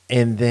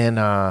 And then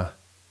the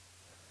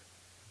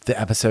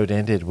episode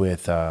ended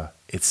with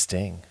it's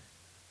Sting.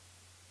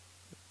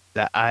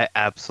 That I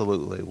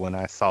absolutely, when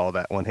I saw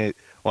that, when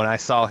I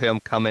saw him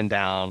coming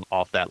down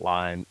off that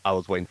line, I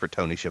was waiting for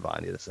Tony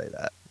Schiavone to say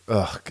that.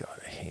 Oh God,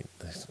 I hate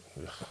this.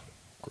 Ugh,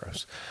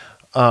 gross.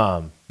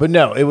 But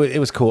no, it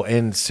was cool.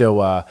 And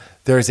so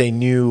there's a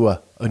new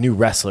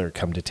wrestler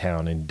come to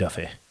town in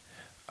Duffy,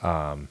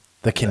 the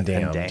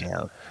Condemned.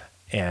 Condemned.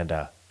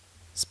 And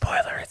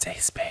spoiler, it's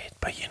Ace Spade,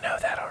 but you know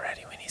that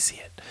already when you see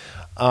it.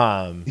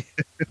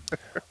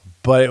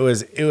 But it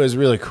was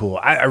really cool.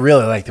 I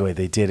really like the way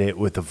they did it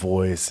with the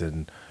voice,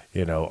 and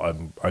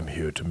I'm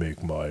here to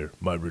make my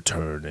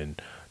return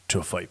and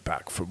to fight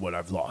back for what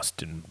I've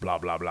lost and blah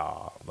blah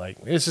blah. Like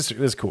it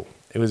was cool.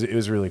 It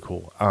was really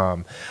cool.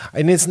 And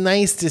it's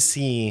nice to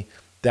see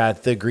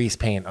that the grease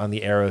paint on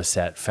the Arrow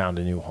set found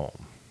a new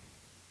home.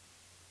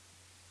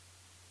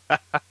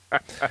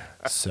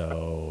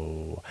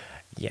 So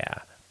yeah.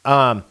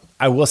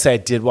 I will say I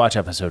did watch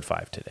episode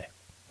 5 today.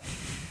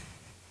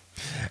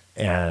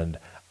 And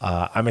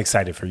I'm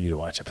excited for you to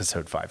watch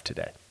episode 5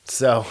 today.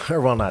 So,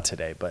 or well, not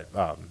today, but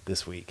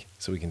this week,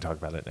 so we can talk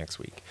about it next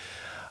week.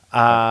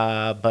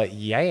 But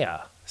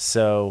yeah,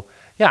 so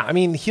yeah, I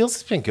mean, Heels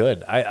has been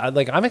good.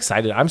 I'm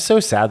excited. I'm so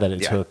sad that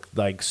it took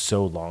like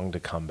so long to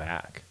come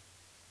back.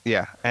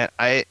 Yeah, and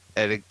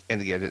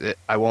again,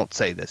 I won't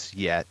say this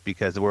yet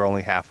because we're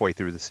only halfway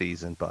through the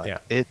season,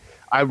 but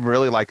I'm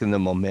really liking the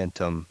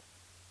momentum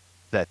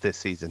that this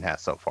season has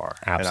so far.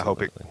 Absolutely. And I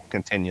hope it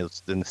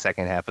continues in the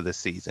second half of this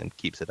season,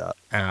 keeps it up.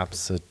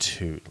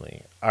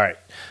 Absolutely. All right.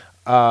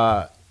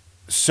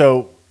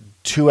 So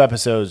 2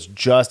 episodes,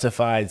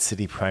 Justified,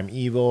 City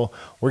Primeval.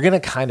 We're going to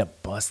kind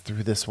of bust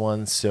through this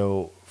one.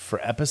 So for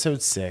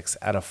episode 6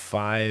 out of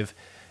 5,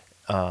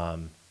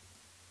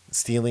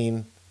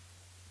 stealing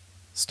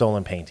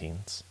stolen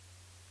paintings,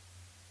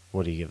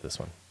 what do you give this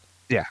one?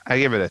 Yeah, I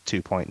give it a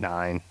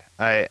 2.9.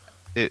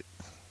 It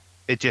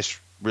just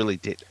really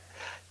did.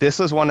 This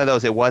was one of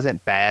those, it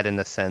wasn't bad in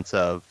the sense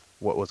of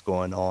what was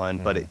going on,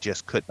 but it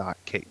just could not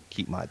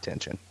keep my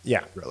attention.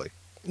 Yeah. Really.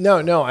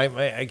 No,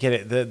 I get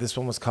it. This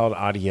one was called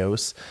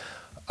Adios.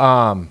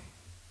 I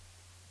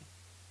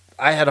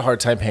had a hard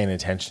time paying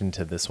attention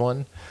to this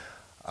one.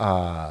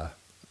 I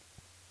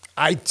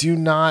do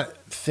not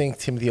think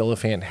Timothy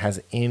Olyphant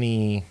has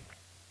any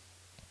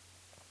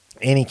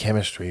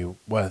chemistry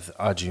with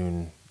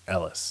Arjun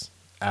Ellis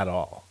at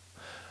all.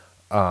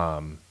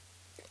 I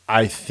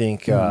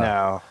think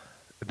No.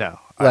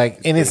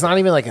 And it's not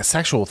even like a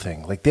sexual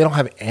thing. Like they don't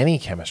have any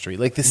chemistry.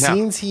 Like the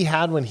scenes he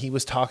had when he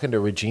was talking to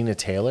Regina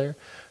Taylor,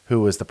 who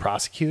was the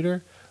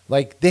prosecutor,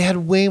 like they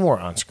had way more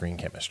on-screen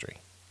chemistry.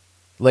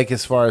 Like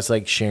as far as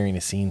like sharing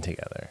a scene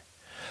together.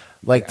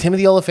 Like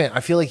Timothy Olyphant, I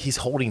feel like he's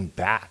holding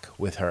back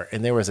with her,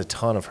 and there was a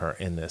ton of her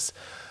in this.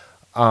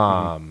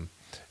 You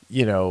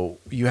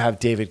have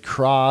David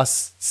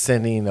Cross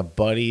sending a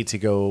buddy to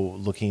go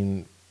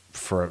looking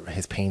for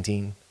his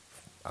painting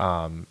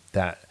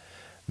that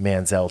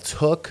Manziel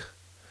took.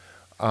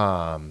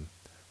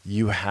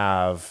 You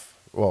have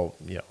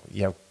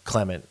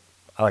Clement.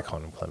 I like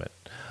calling him Clement.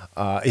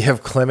 You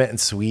have Clement and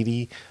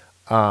Sweetie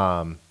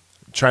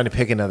trying to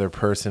pick another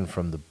person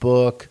from the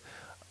book,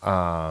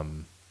 but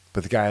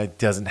the guy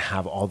doesn't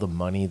have all the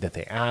money that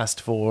they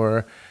asked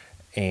for,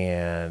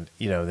 and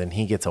then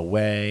he gets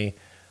away.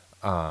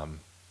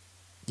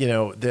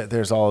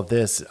 There's all of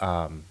this.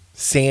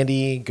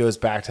 Sandy goes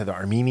back to the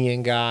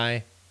Armenian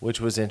guy, which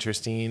was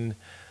interesting.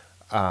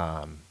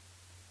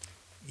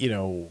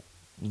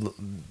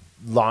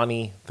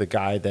 Lonnie, the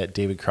guy that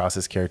David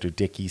Cross's character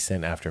Dickie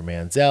sent after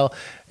Manziel,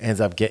 ends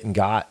up getting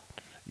got,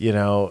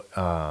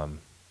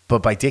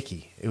 but by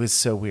Dickie. It was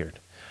so weird.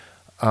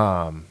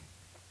 Lonnie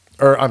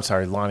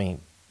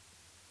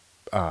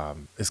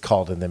is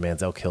called and then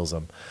Manziel kills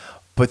him.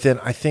 But then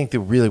I think the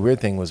really weird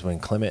thing was when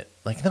Clement,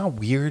 like not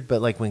weird,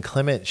 but like when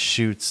Clement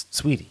shoots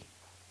Sweetie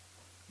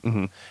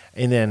and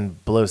then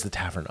blows the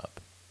tavern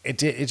up. It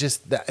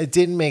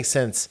didn't make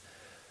sense,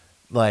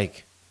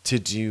 like to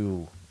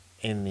do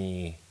in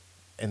the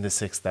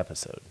 6th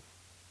episode.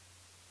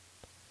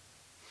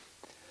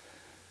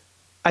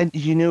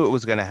 You knew it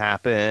was going to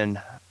happen.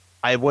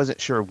 I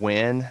wasn't sure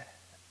when,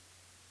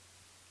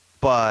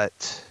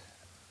 but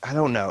I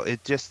don't know.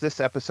 It just, this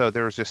episode,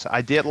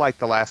 I did like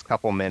the last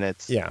couple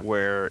minutes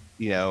where,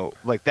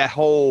 like that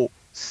whole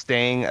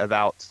sting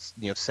about,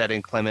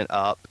 setting Clement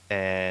up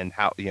and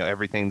how,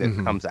 everything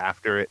that comes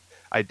after it.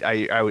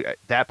 I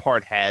that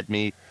part had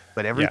me,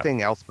 but Yeah.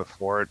 everything else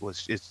before it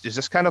was it's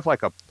just kind of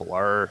like a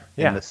blur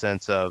in Yeah. the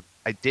sense of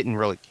I didn't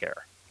really care.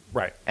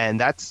 Right. And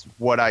that's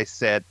what I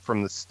said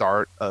from the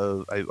start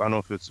of, I don't know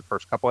if it was the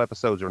first couple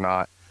episodes or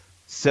not.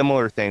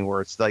 Similar thing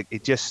where it's like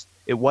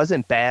it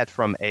wasn't bad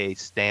from a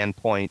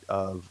standpoint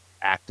of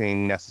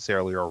acting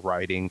necessarily or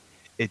writing.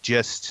 It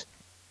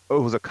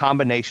was a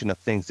combination of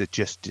things that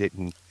just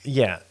didn't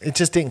Yeah. It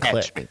just didn't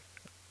catch click. me.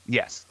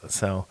 Yes,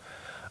 So,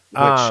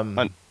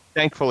 which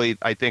thankfully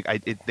I think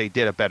they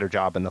did a better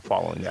job in the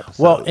following well,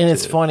 episode and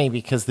it's too. funny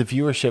because the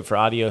viewership for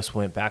Adios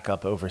went back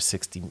up over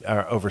 60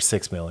 or over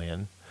 6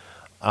 million.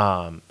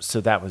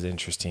 So that was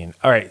interesting.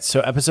 All right,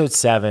 so episode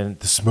 7,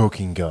 The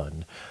Smoking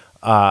Gun.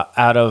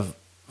 Out of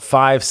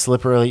 5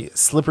 slippery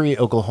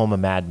Oklahoma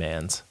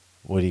madmans,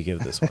 what do you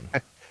give this one?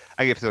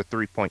 I give it a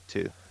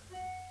 3.2.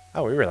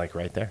 Oh, we were like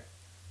right there.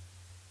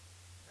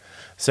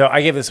 So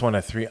I gave this one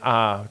a 3. Did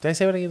I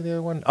say what I gave the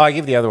other one? Oh, I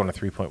gave the other one a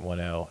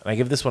 3.10, and I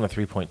give this one a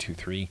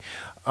 3.23.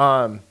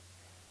 I'm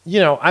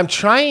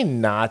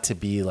trying not to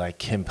be like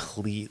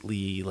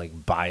completely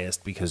like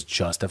biased because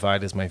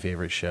Justified is my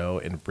favorite show,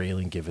 and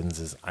Raylan Givens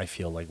is, I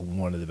feel like,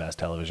 one of the best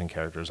television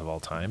characters of all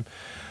time.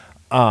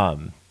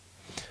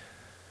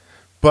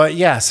 But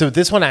yeah, so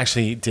this one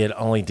actually did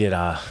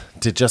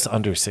just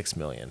under 6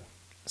 million.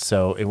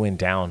 So it went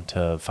down to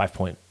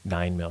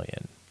 5.9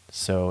 million.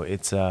 So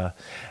it's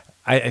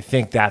I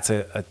think that's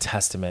a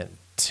testament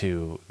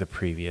to the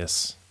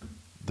previous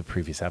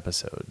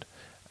episode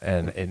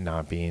and it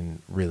not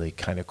being really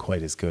kind of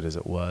quite as good as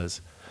it was.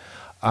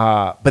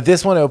 But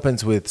this one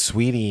opens with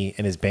Sweetie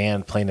and his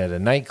band playing at a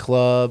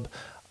nightclub.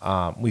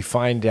 We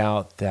find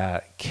out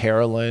that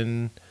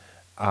Carolyn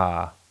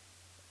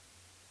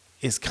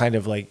is kind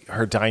of like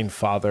her dying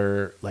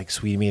father, like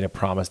Sweetie made a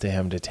promise to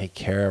him to take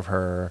care of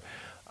her.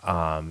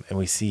 And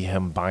we see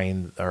him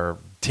buying or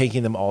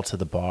taking them all to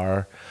the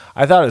bar.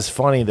 I thought it was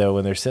funny though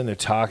when they're sitting there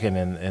talking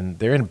and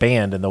they're in a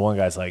band and the one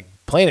guy's like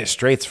playing it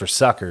straight's for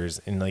suckers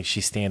and like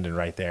she's standing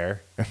right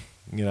there,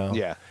 you know?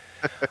 Yeah.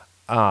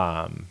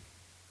 But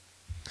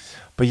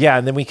yeah,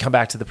 and then we come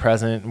back to the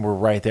present and we're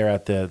right there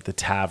at the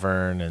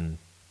tavern and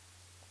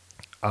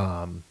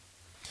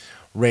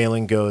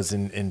Raylan goes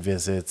and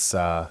visits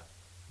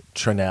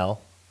Trinell,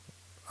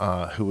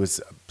 who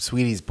was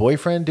Sweetie's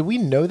boyfriend. Did we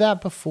know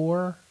that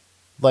before?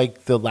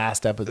 Like the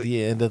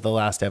end of the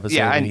last episode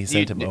Yeah, when he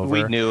sent him over.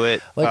 we knew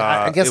it. Like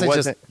I guess it I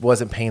wasn't, just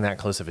wasn't paying that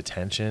close of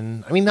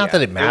attention. I mean, not Yeah,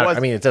 that it mattered. was-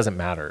 I mean, it doesn't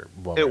matter.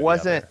 One way or it the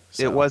wasn't. other, It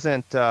so.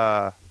 wasn't.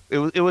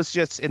 It was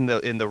just in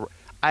the.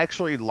 I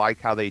actually like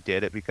how they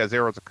did it because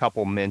there was a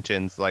couple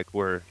mentions like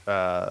where.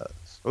 Oh,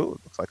 it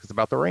looks like it's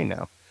about to rain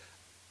now.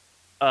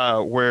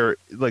 Where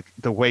like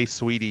the way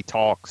Sweetie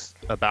talks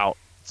about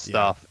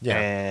stuff, Yeah.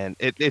 and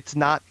it's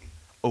not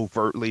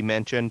overtly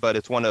mentioned, but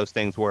it's one of those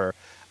things where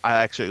I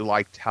actually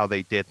liked how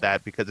they did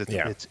that because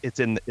it's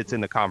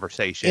in the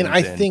conversation. And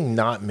I think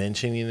not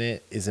mentioning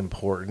it is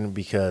important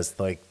because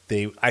like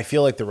I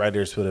feel like the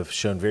writers would have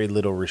shown very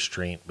little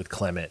restraint with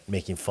Clement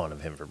making fun of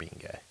him for being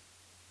gay.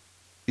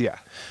 Yeah.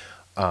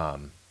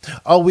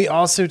 Oh, we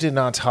also did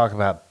not talk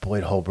about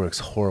Boyd Holbrook's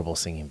horrible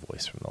singing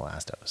voice from the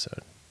last episode.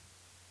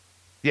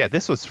 Yeah,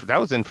 that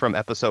was in from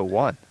episode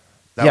 1.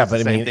 Yeah, but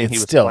I mean, it's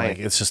still like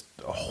it's just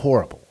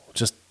horrible.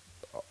 Just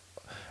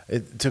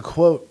to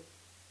quote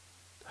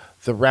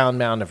the round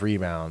mound of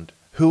rebound,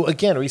 who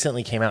again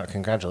recently came out.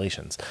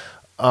 Congratulations,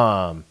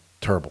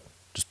 terrible,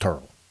 just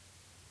terrible.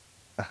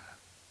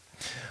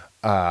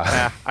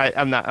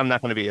 I'm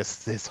not going to be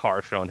as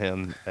harsh on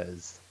him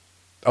as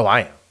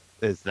I am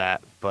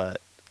that, but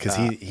because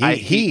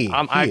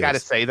I got to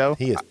say though,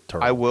 he is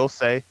terrible. I will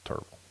say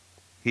terrible.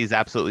 He's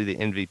absolutely the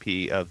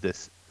MVP of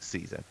this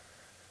season,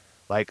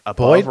 like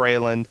above Boyd?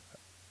 Rayland.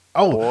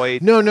 Oh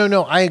Boyd.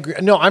 no, I agree.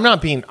 No, I'm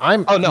not being.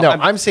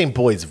 I'm saying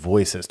Boyd's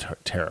voice is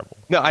terrible.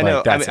 No, I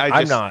know. That's,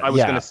 I'm not. I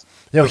was gonna.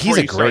 No, before he's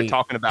a you start great.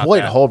 talking about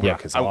Boyd that,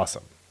 Holbrook yeah, is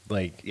awesome.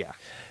 Like, yeah.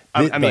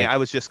 I mean, I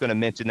was just going to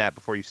mention that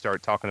before you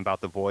start talking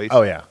about the voice.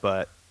 Oh yeah,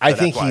 but I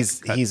think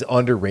he's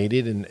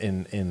underrated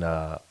in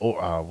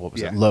what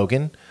was it,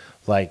 Logan?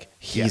 Like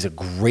he's a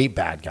great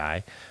bad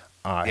guy.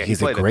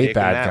 He's a great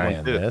bad guy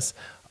in this.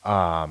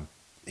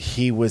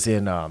 He was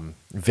in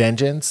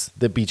Vengeance,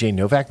 the BJ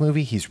Novak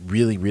movie. He's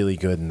really, really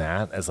good in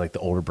that as like the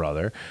older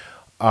brother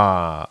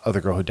of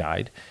the girl who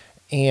died,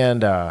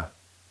 and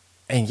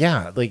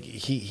yeah, like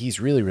he's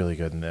really, really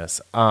good in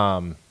this.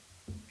 But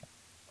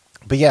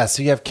yeah,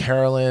 so you have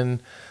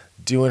Carolyn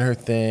doing her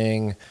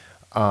thing.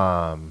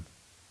 Clement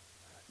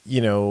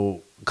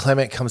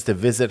comes to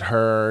visit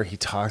her. He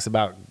talks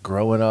about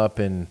growing up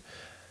in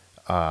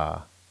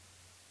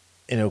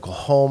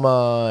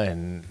Oklahoma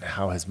and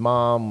how his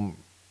mom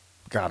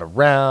got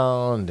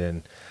around,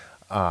 and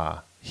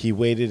he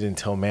waited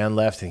until man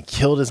left and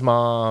killed his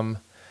mom.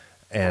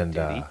 And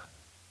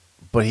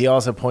but he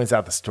also points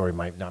out the story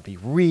might not be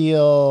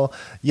real.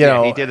 You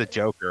know, he did a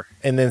Joker,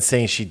 and then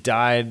saying she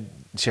died.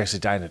 She actually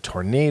died in a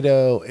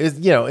tornado.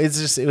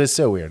 It was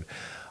so weird.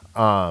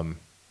 And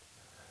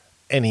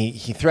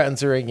he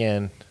threatens her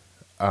again.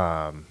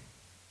 And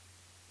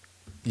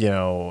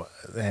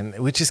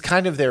which is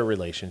kind of their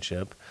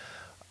relationship.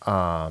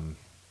 We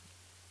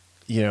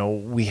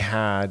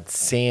had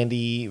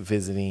Sandy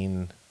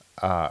visiting,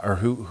 or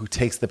who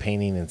takes the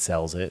painting and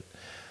sells it.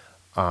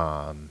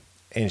 And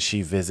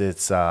she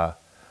visits her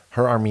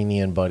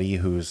Armenian buddy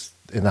who's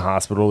in the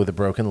hospital with a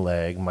broken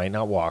leg, might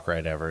not walk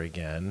right ever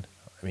again.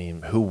 I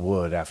mean, who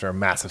would after a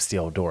massive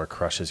steel door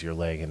crushes your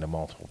leg into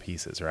multiple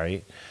pieces,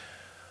 right?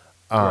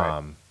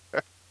 Right.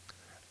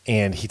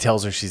 And he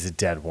tells her she's a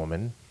dead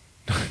woman.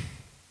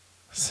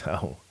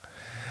 So,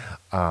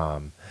 yeah,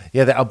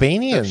 the So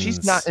Albanians.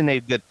 she's not in a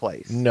good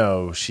place.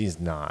 No, she's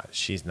not.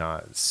 She's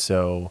not.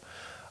 So,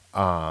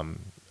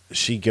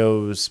 she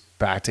goes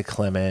back to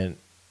Clement.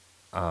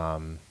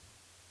 That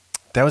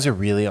was a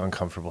really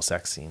uncomfortable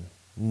sex scene.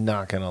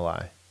 Not gonna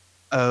lie.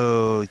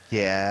 Oh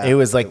yeah. It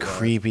was like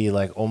creepy,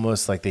 like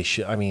almost like they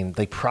should. I mean,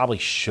 they probably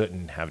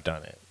shouldn't have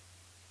done it.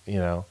 You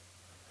know.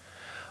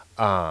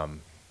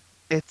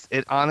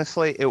 It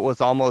honestly, it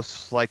was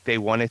almost like they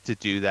wanted to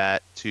do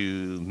that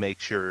to make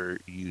sure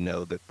you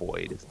know that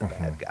Boyd is the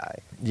bad guy.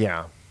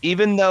 Yeah.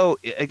 Even though,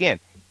 again,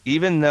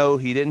 even though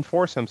he didn't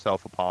force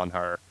himself upon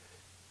her,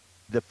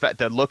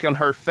 the look on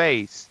her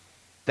face,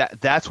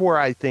 that's where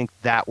I think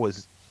that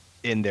was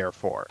in there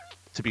for,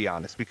 to be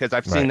honest, because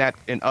I've seen that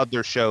in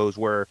other shows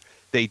where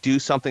they do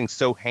something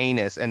so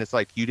heinous and it's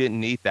like you didn't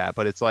need that,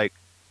 but it's like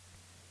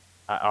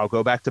I'll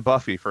go back to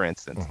Buffy, for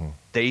instance.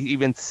 They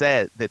even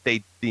said that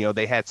they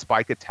had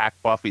Spike attack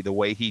Buffy the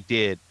way he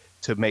did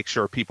to make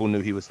sure people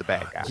knew he was the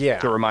bad guy. Yeah.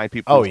 To remind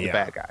people he was the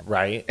bad guy.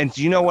 Right. And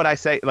do you know what I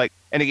say? Like,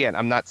 and again,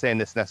 I'm not saying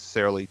this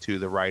necessarily to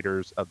the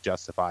writers of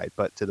Justified,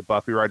 but to the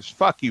Buffy writers,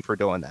 fuck you for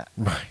doing that.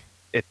 Right.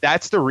 If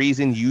that's the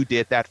reason you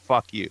did that,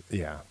 fuck you.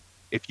 Yeah.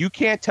 If you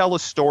can't tell a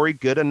story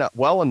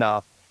well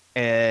enough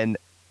and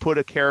put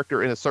a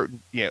character in a certain,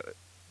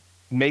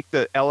 make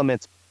the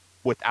elements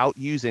without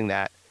using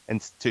that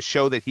and to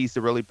show that he's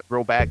the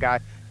real bad guy,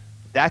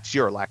 that's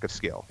your lack of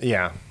skill.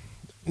 Yeah.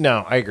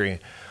 No, I agree.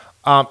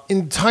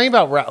 In talking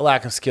about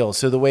lack of skill,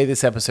 so the way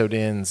this episode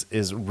ends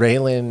is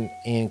Raylan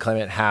and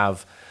Clement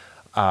have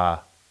a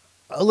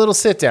little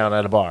sit down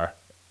at a bar,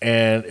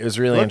 and it was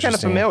really interesting.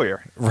 Kind of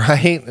familiar,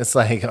 right? It's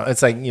like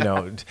you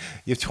have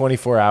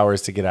 24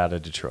 hours to get out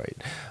of Detroit.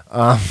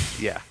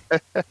 Yeah,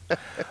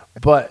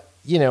 but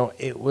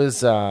it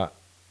was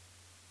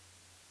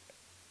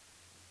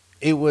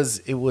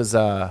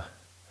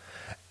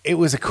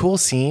a cool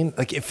scene.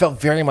 Like it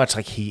felt very much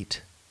like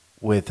Heat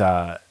with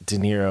De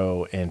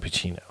Niro and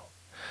Pacino.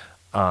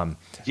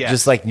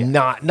 Just like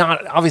not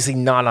obviously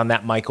not on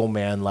that Michael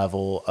Mann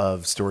level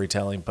of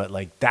storytelling, but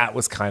like that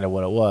was kind of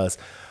what it was.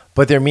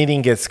 But their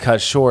meeting gets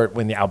cut short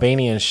when the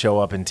Albanians show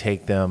up and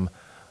take them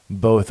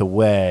both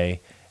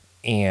away,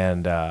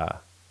 and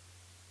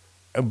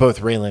both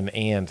Raylan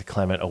and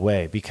Clement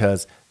away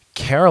because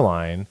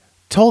Caroline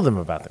told them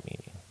about the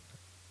meeting.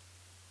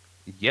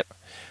 Yep.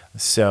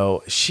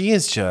 So she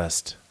is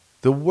just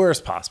the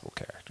worst possible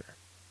character.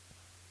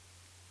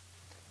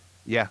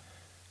 Yeah.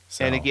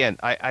 So. And again,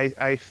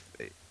 I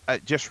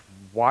just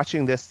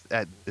watching this,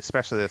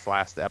 especially this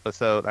last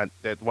episode,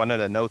 one of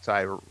the notes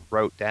I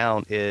wrote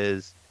down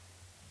is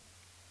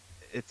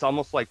it's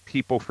almost like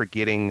people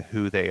forgetting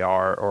who they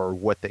are or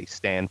what they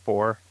stand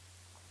for.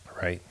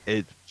 Right.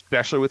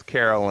 Especially with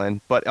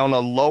Carolyn, but on a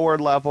lower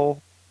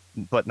level,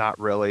 but not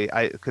really.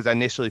 Because I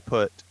initially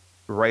put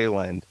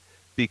Rayland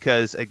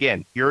because,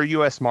 again, you're a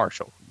U.S.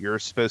 Marshal. You're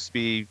supposed to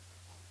be,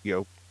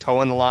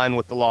 toeing the line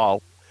with the law.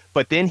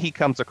 But then he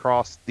comes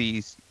across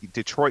these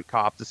Detroit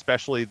cops,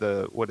 especially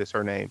what is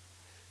her name?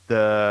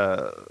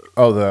 The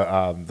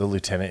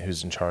lieutenant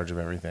who's in charge of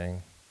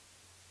everything.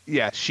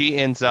 Yeah, she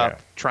ends up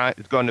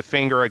going to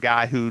finger a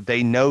guy who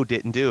they know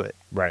didn't do it.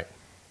 Right.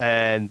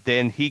 And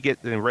then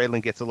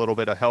Raylan gets a little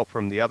bit of help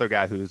from the other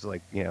guy who's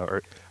like,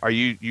 are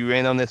you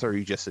in on this or are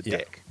you just a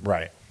dick?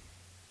 Right.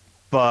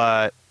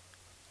 But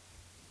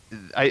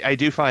I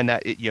do find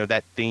that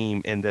that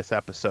theme in this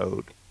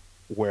episode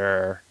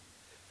where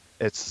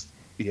it's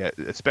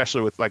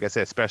especially with, like I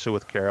said, especially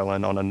with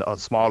Carolyn on a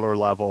smaller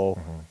level,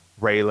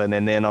 Raylan,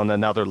 and then on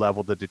another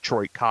level the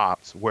Detroit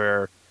cops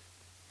where.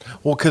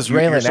 Well, because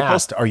Raylan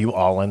asked, "Are you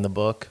all in the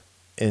book?"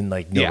 And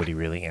like nobody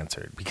really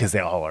answered because they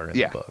all are in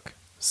the book.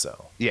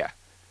 So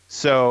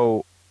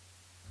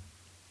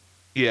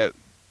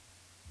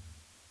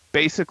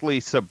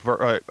basically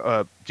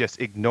just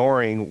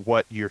ignoring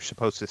what you're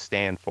supposed to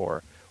stand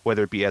for,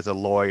 whether it be as a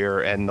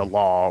lawyer in the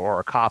law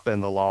or a cop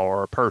in the law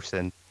or a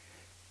person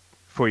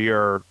for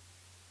your,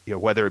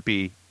 whether it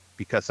be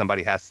because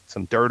somebody has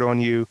some dirt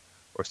on you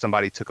or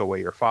somebody took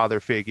away your father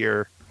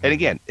figure. And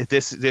again,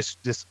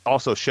 this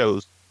also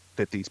shows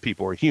that these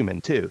people are human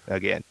too.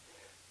 Again,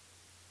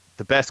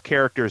 the best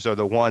characters are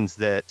the ones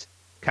that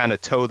kind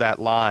of toe that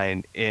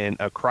line in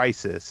a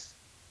crisis.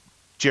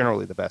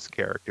 Generally the best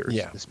characters,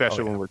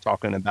 especially when we're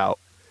talking about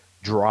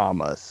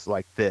dramas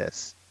like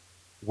this,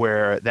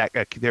 where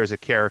there's a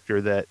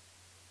character that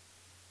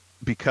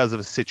because of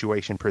a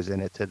situation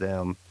presented to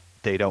them,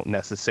 they don't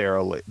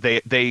necessarily,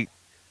 they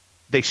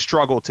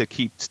struggle to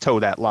toe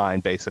that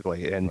line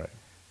basically. And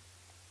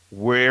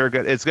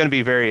it's going to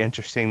be very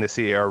interesting to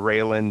see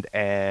Rayland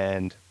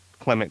and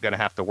Clement going to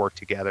have to work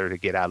together to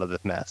get out of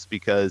this mess?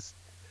 Because,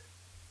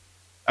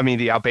 I mean,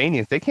 the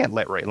Albanians, they can't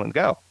let Raylan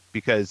go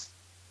because,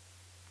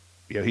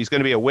 he's going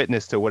to be a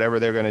witness to whatever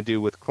they're going to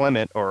do with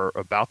Clement or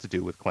about to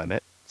do with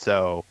Clement.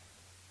 So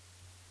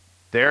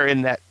they're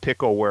in that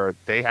pickle where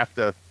they have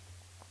to,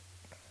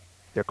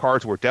 their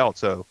cards were dealt.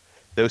 So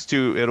those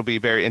two, it'll be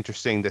very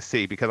interesting to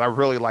see because I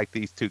really like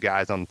these two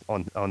guys on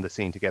the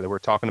scene together. We're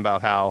talking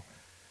about how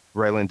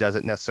Raylan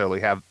doesn't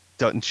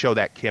show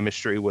that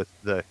chemistry with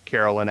the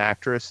Carolyn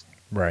actress.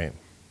 Right.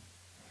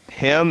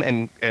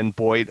 Him and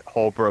Boyd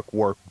Holbrook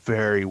work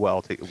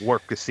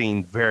work the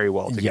scene very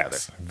well together.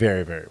 Yes,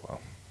 very, very well.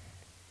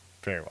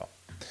 Very well.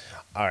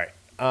 All right.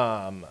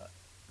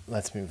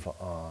 Let's move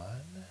on.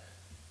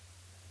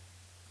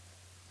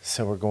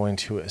 So we're going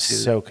to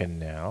Ahsoka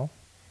now.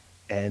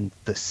 And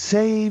the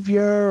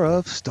savior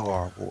of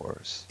Star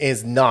Wars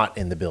is not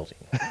in the building.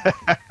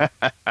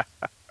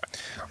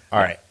 All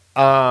right.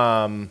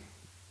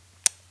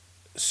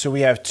 So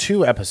we have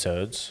 2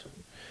 episodes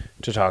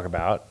to talk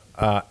about.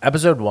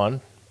 Episode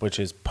 1, which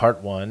is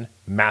part 1,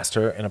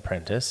 Master and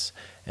Apprentice,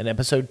 and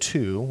episode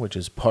 2, which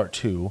is part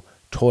 2,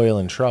 Toil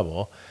and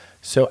Trouble.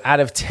 So out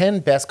of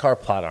 10 Beskar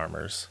plot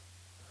armors,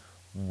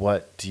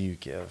 what do you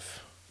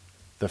give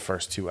the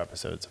first 2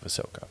 episodes of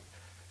Ahsoka?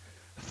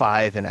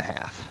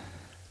 5.5.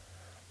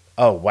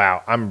 Oh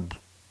wow, I'm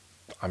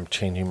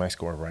changing my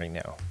score right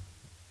now.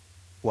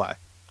 Why?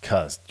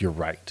 Because you're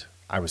right.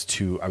 I was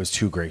too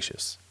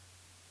gracious.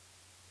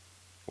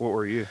 What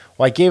were you?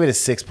 Well, I gave it a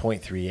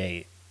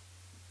 6.38,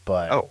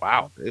 but oh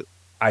wow,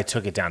 I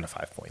took it down to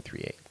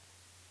 5.38.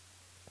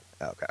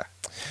 Okay.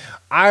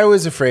 I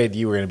was afraid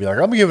you were going to be like,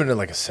 I'm giving it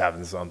like a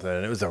 7 something.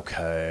 It was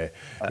okay.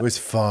 It was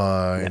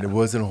fine. Yeah. It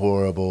wasn't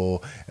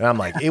horrible. And I'm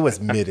like, it was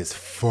mid as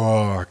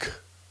fuck.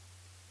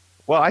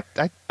 Well,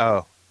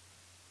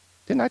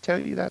 didn't I tell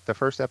you that the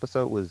first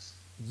episode was?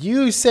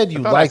 You said you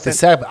liked the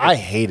second. I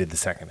hated the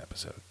second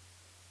episode.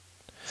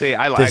 See,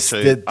 the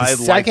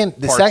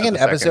second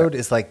episode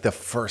is like the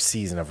first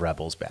season of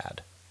Rebels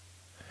bad.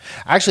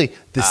 Actually,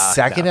 the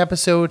second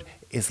episode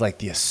is like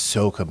the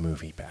Ahsoka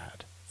movie bad.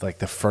 Like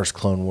the first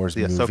Clone Wars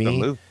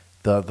movie.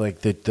 The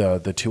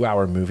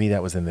 2-hour movie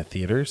that was in the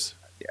theaters.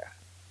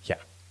 Yeah.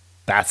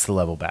 That's the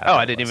level bad. Oh,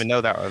 I didn't even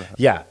know that one.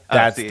 Yeah,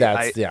 that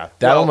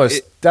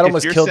almost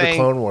killed the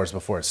Clone Wars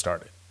before it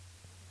started.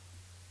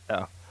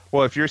 Oh.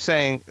 Well, if you're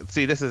saying,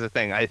 see, this is the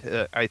thing. I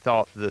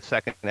thought the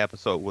second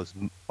episode was,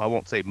 I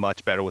won't say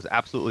much better, was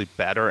absolutely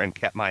better and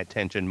kept my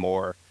attention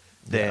more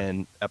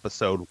than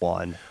episode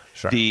 1.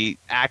 Sure. The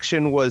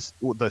action was,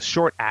 the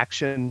short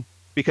action,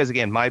 because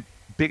again, my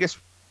biggest,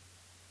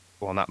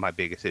 well, not my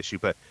biggest issue,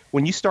 but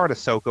when you start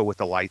Ahsoka with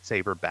the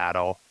lightsaber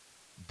battle,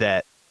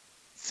 that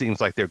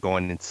seems like they're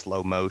going in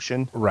slow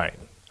motion. Right.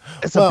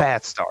 It's a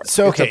bad start.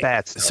 So, okay. It's a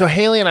bad start. So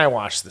Haley and I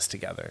watched this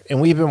together,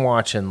 and we've been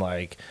watching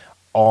like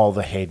all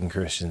the Hayden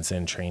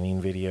Christensen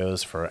training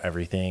videos for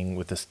everything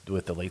with the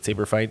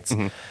lightsaber fights.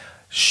 Mm-hmm.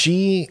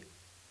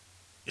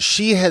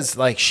 She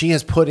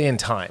has put in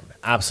time.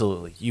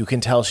 Absolutely. You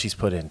can tell she's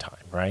put in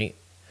time, right?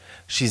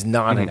 She's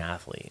not an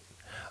athlete.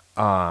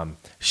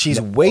 She's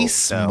way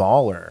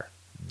smaller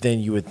than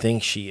you would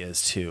think she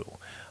is too.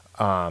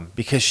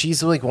 Because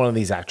she's like one of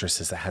these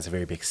actresses that has a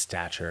very big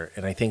stature.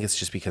 And I think it's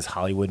just because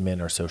Hollywood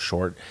men are so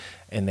short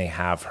and they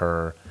have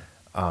her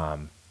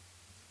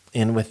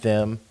in with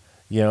them,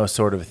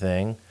 sort of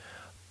thing.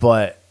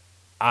 But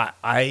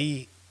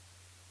I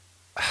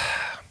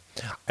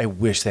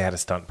wish they had a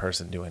stunt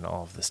person doing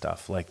all of the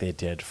stuff like they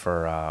did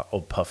for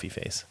old Puffy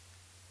Face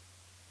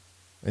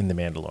in The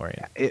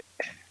Mandalorian.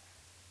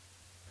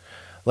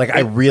 I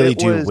really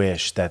do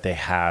wish that they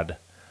had,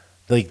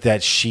 like,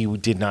 that she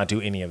did not do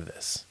any of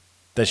this.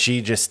 That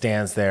she just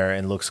stands there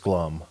and looks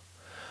glum.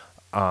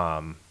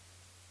 Now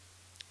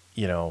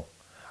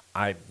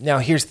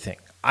here's the thing.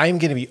 I'm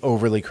going to be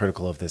overly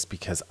critical of this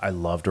because I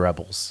loved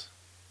Rebels.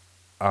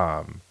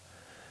 I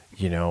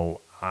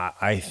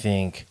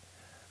think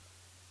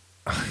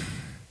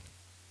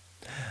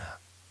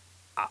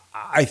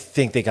I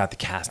think they got the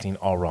casting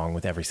all wrong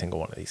with every single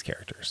one of these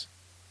characters.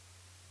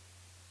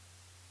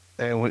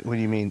 And what do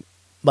you mean?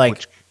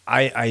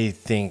 I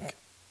think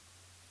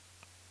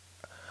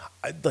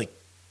I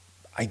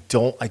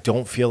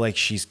don't feel like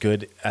she's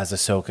good as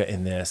Ahsoka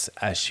in this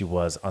as she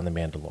was on The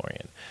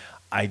Mandalorian.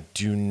 I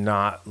do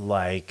not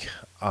like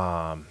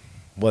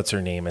what's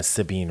her name as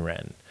Sabine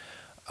Wren.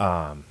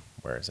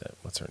 Where is it?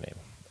 What's her name?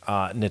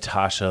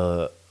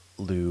 Natasha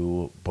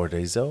Liu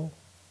Bordizzo.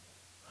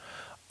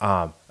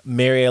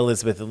 Mary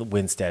Elizabeth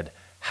Winstead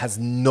has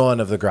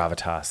none of the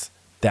gravitas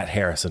that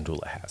Hera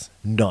Syndulla has.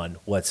 None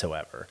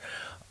whatsoever.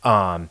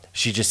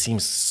 She just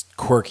seems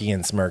quirky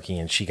and smirky,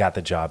 and she got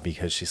the job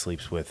because she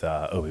sleeps with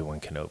Obi-Wan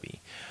Kenobi.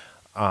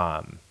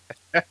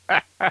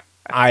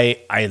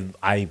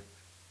 I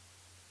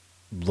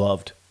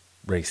loved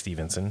Ray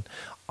Stevenson.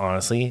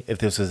 Honestly, if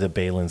this was a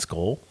Baylan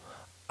Skoll,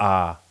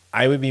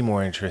 I would be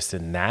more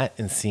interested in that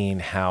and seeing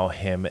how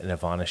him and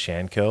Ivana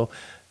Shanko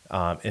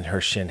and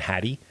her Shin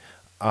Hattie,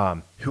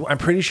 who I'm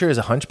pretty sure is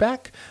a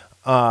hunchback,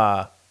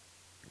 because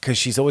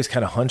she's always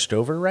kind of hunched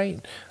over, right?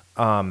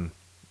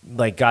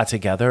 like got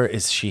together.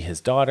 Is she his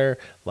daughter?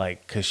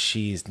 Like, because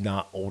she's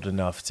not old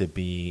enough to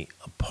be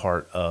a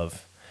part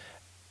of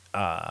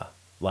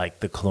like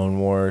the Clone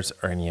Wars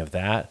or any of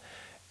that.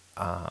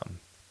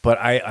 But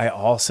I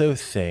also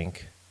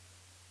think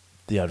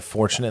the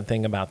unfortunate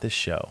thing about this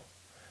show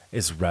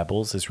is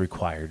Rebels is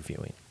required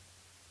viewing.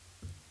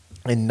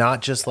 And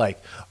not just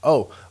like,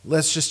 oh,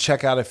 let's just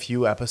check out a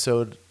few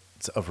episodes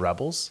of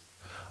Rebels.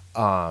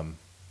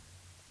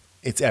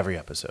 It's every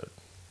episode.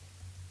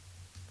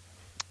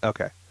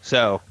 Okay.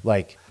 So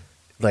Like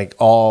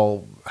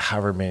all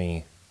however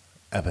many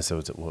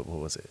episodes. What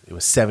was it? It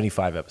was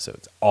 75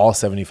 episodes. All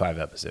 75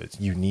 episodes.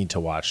 You need to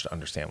watch to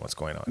understand what's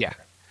going on. yeah,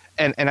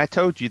 and I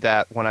told you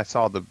that when I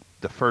saw the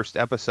first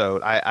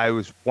episode, I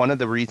was one of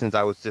the reasons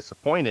I was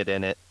disappointed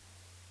in it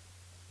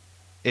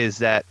is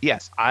that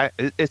yes,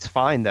 it's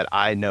fine that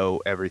I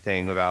know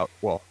everything about,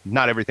 well,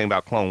 not everything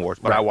about Clone Wars,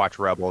 but Right. I watch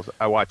Rebels.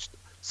 I watched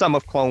some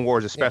of Clone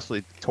Wars,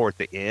 especially toward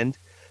the end.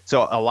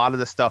 So a lot of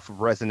the stuff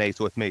resonates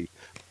with me.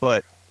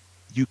 But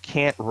you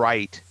can't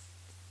write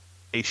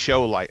a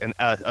show like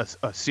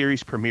a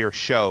series premiere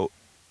show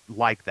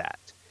like that.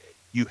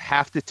 You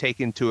have to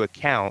take into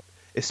account,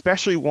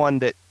 especially one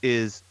that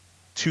is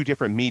two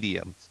different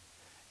mediums.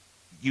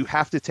 You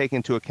have to take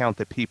into account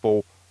that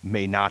people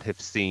may not have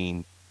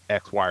seen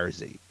X, Y, or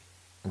Z.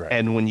 Right.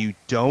 And when you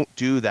don't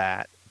do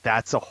that,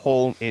 that's a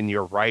hole in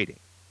your writing.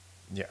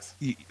 Yes.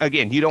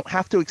 Again, you don't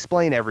have to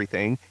explain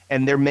everything,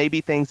 and there may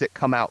be things that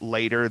come out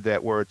later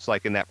that where it's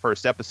like in that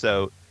first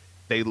episode,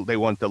 they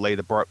want to lay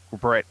the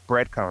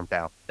breadcrumb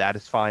down. That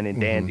is fine and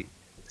dandy.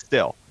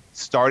 Still,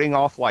 starting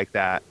off like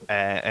that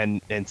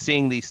and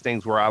seeing these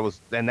things where I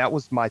was, and that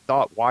was my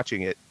thought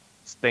watching it,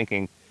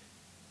 thinking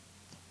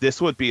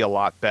this would be a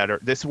lot better.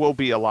 This will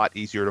be a lot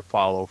easier to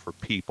follow for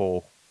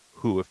people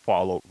who have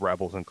followed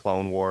Rebels and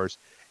Clone Wars,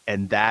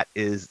 and that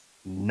is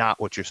not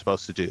what you're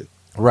supposed to do.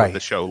 Right. With the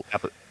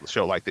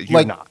show like that.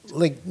 You're not.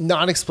 Like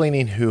not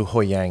explaining who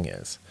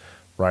Hoyang is,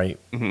 right?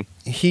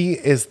 Mm-hmm. He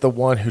is the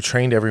one who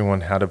trained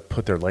everyone how to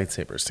put their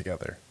lightsabers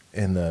together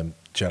in the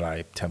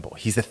Jedi Temple.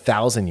 He's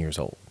 1,000 years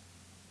old.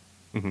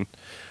 Mm-hmm.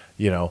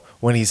 You know,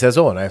 when he says,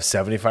 oh, and I have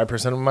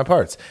 75% of my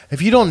parts.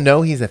 If you don't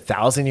know he's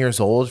 1,000 years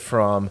old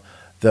from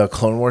the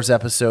Clone Wars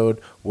episode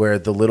where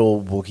the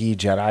little Wookiee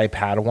Jedi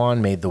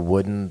Padawan made the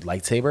wooden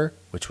lightsaber,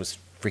 which was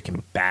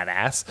freaking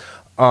badass,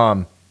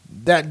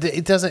 that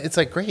it doesn't, it's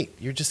like, great,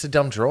 you're just a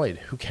dumb droid.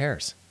 Who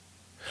cares?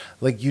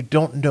 Like, you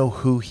don't know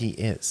who he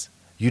is.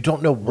 You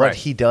don't know what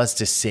he does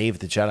to save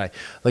the Jedi.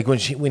 Like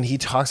when he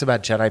talks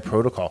about Jedi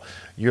protocol,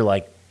 you're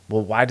like,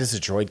 well, why does a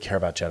droid care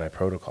about Jedi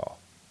protocol?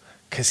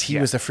 Because he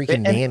was a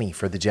freaking nanny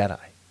for the Jedi.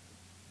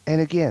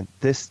 And again,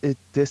 this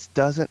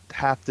doesn't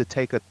have to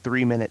take a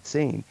 3-minute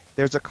scene.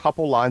 There's a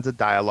couple lines of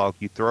dialogue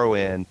you throw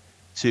in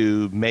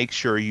to make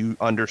sure you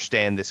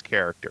understand this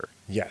character.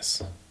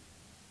 Yes.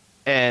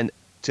 And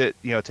to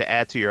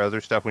add to your other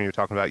stuff when you're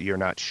talking about you're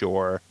not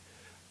sure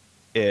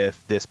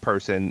if this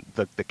person,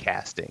 the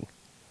casting.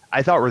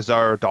 I thought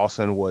Rosario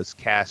Dawson was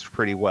cast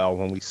pretty well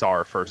when we saw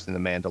her first in The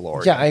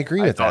Mandalorian. Yeah, I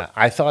agree with that.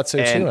 I thought so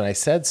too, and I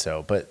said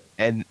so, but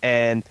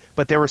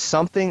but there was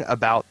something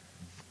about,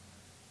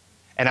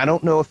 and I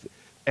don't know if,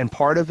 and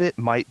part of it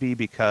might be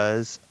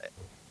because,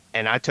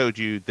 and I told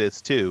you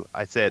this too.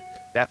 I said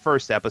that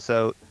first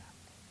episode,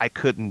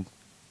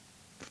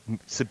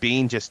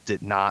 Sabine just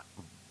did not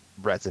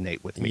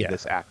resonate with me. Yeah.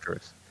 This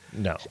actress.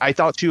 no. I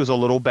thought she was a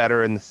little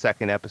better in the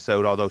second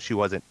episode, although she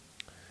wasn't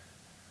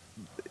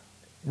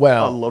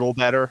Well, a little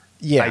better.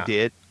 yeah. I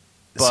did.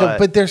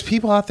 But there's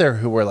people out there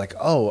who were like,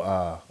 oh,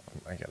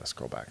 I gotta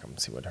scroll back and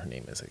see what her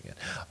name is again.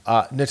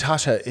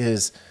 Natasha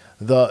is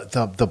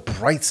the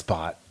bright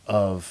spot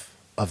of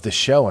the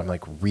show. I'm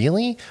like,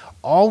 really?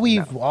 All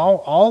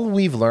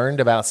we've learned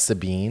about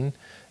Sabine,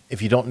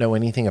 if you don't know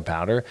anything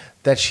about her,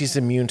 that she's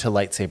immune to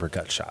lightsaber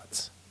gut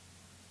shots.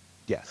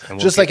 Yes, and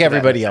Just like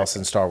everybody else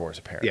in Star Wars,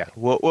 apparently. Yeah,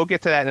 we'll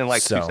get to that in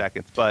like 2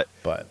 seconds. But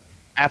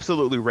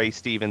absolutely, Ray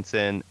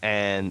Stevenson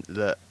and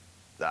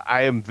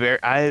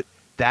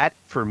that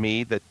for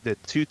me, the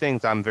two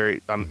things I'm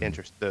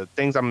interested, the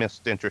things I'm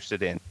most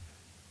interested in,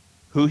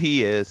 who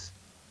he is,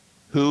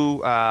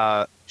 who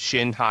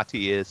Shin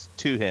Hati is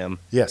to him.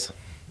 Yes.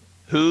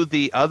 Who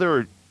the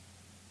other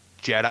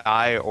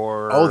Jedi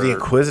or the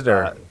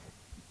Inquisitor.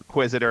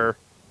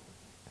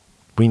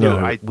 We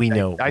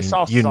know. I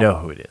saw. You know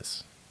who it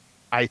is.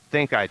 I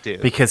think I do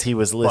because he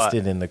was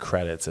listed in the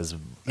credits as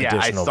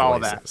additional I saw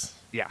voices.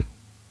 That. Yeah.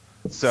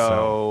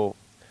 So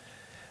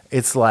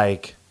it's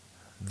like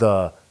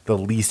the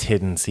least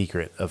hidden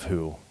secret of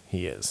who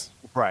he is.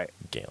 Right.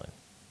 Galen.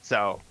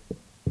 So,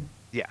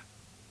 yeah.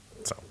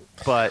 So,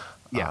 but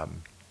yeah,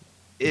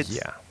 it's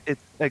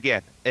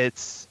again,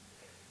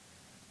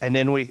 and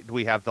then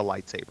we have the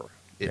lightsaber.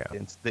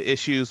 It's the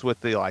issues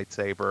with the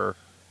lightsaber.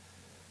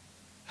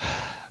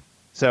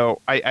 So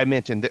I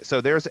mentioned that.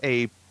 So there's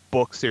a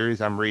book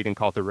series I'm reading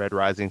called the Red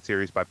Rising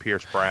series by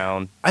Pierce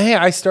Brown.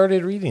 I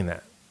started reading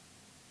that.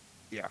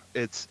 Yeah,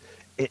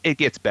 it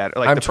gets better.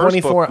 Like I'm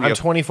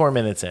 24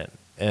 minutes in,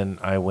 and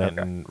I went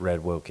and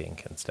read Woke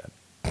Inc. instead.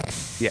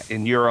 Yeah,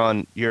 and you're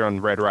on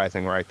Red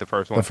Rising, right? The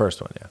first The one.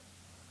 first one, yeah.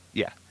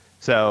 Yeah.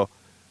 So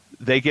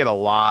they get a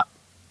lot.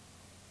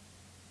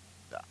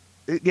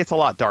 It gets a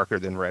lot darker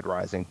than Red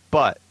Rising,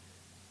 but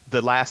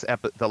the last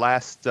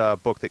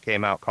book that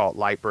came out called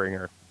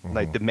Lightbringer,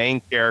 like the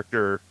main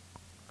character,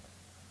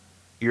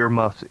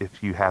 earmuffs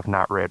if you have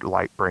not read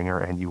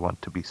Lightbringer and you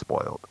want to be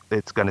spoiled.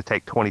 It's going to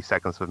take 20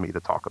 seconds of me to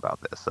talk about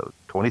this, so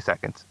 20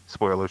 seconds.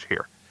 Spoilers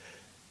here.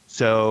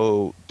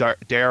 So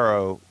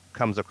Darrow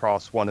comes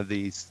across one of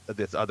this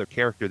other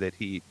character that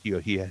he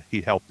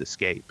helped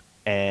escape,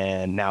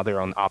 and now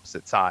they're on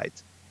opposite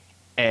sides.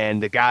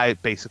 And the guy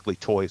basically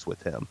toys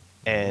with him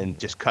and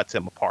just cuts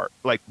him apart.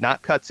 Like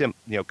not cuts him,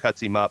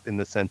 cuts him up in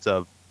the sense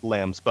of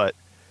limbs, but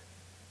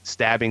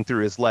stabbing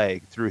through his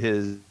leg, through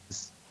his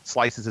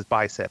slices his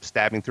biceps,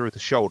 stabbing through the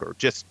shoulder,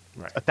 just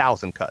Right.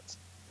 1,000 cuts.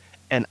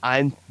 And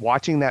I'm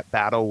watching that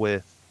battle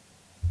with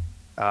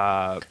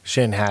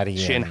Shin Hattie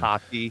Shin and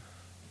Hati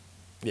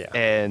yeah,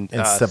 and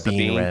and Sabine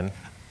Sabine. Wren.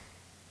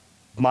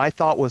 My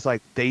thought was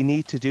like they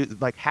need to do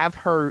like have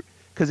her,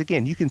 because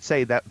again you can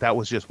say that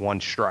was just one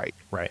strike.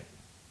 Right.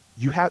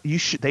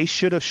 They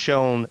should have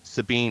shown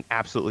Sabine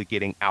absolutely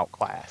getting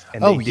outclassed,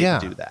 and Oh they yeah.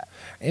 didn't do that.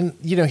 And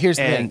here's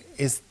the And thing: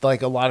 is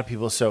like a lot of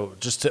people. So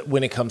just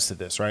when it comes to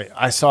this, right?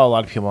 I saw a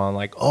lot of people on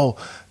like, oh,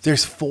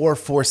 there's four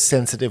force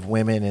sensitive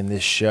women in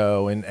this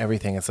show and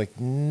everything. It's like,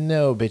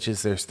 no,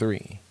 bitches, there's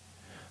three.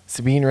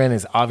 Sabine Wren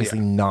is obviously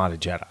yeah, not a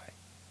Jedi,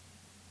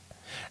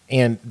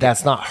 and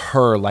that's not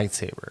her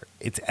lightsaber.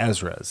 It's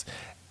Ezra's.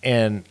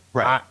 And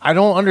right. I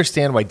don't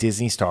understand why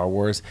Disney Star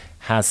Wars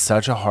has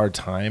such a hard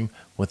time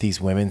with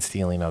these women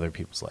stealing other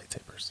people's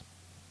lightsabers.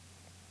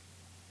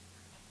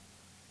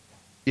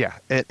 Yeah,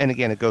 and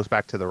again, it goes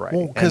back to the writing.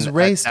 Well, because And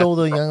Rey that- stole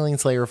that's the Youngling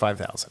Slayer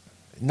 5000,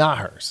 not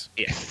hers.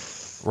 yeah,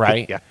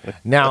 Right? yeah,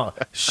 Now,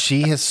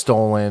 she has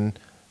stolen,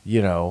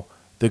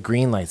 the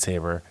green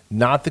lightsaber,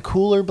 not the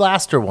cooler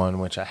blaster one,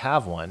 which I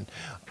have one,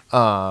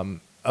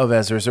 of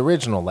Ezra's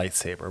original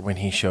lightsaber when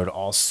he showed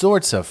all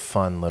sorts of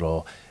fun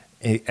little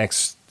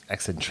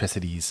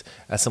eccentricities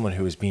as someone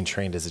who was being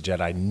trained as a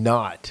Jedi,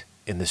 not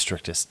in the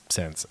strictest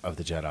sense of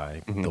the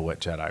Jedi, the what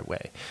Jedi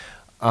way.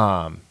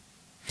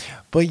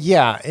 But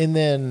yeah, and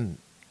then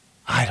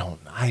I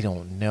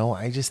don't know.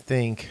 I just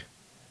think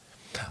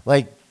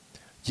like,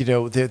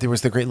 there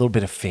was the great little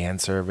bit of fan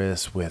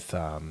service with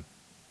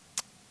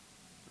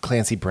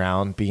Clancy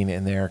Brown being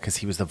in there because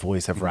he was the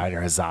voice of Ryder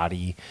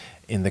Hazadi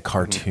in the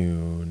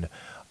cartoon.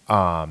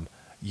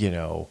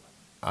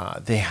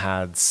 They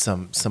had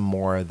some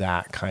more of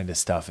that kind of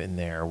stuff in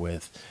there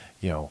with,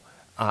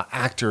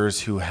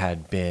 actors who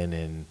had been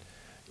in,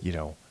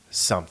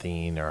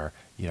 something or,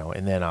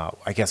 and then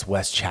I guess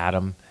Wes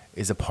Chatham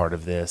is a part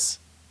of this.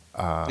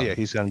 yeah.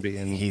 He's going to be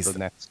in the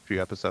next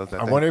few episodes. I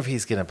think. wonder if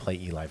he's going to play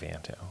Eli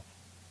Vanto.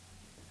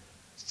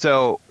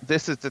 So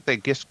this is the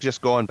thing.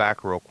 Just going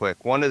back real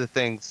quick. One of the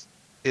things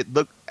it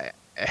looked,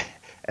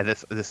 and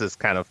this is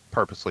kind of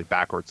purposely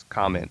backwards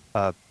compliment.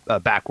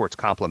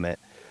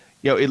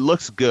 It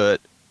looks good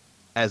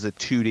as a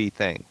 2D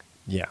thing.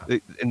 Yeah.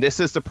 And this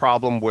is the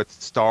problem with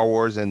Star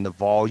Wars and the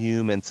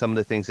volume and some of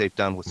the things they've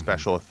done with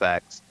special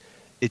effects.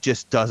 It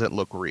just doesn't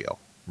look real.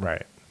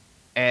 Right.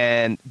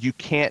 And you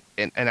can't,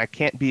 and I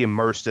can't be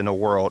immersed in a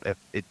world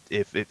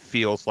if it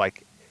feels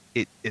like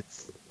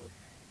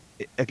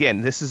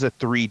again, this is a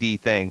 3D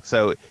thing.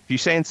 So if you're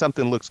saying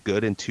something looks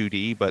good in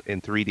 2D, but in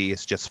 3D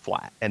it's just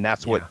flat, and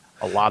that's what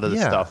a lot of the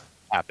stuff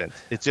happens.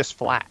 It's just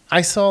flat.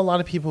 I saw a lot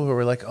of people who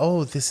were like,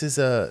 "Oh, this is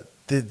the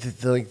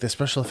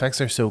special effects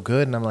are so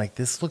good," and I'm like,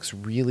 "This looks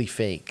really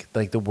fake.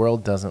 Like the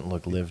world doesn't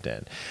look lived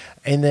in."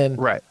 And then,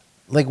 Right.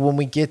 like when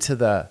we get to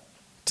the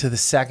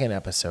second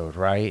episode,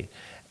 right,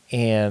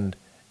 and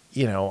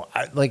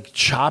like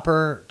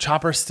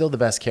Chopper's still the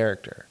best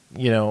character.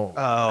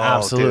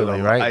 Absolutely,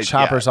 dude, right?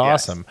 Chopper's yes.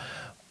 awesome,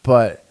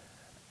 but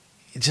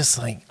just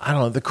like I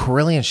don't know, the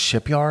Corellian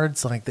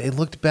shipyards, like they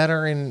looked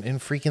better in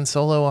freaking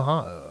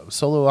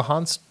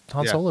Han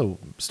Solo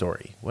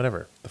story,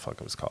 whatever the fuck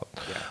it was called.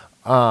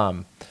 Yeah.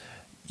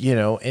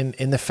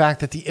 And the fact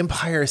that the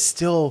Empire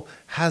still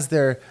has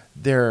their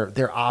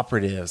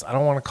operatives. I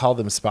don't want to call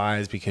them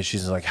spies because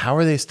she's like, how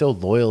are they still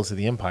loyal to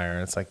the Empire?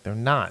 And it's like they're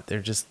not.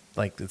 They're just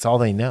like it's all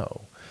they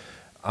know.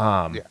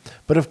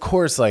 But of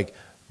course, like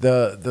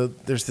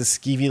there's this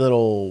skeevy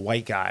little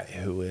white guy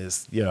who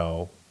is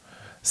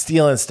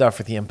stealing stuff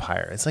for the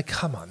Empire. It's like,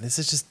 come on, this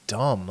is just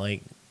dumb.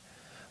 Like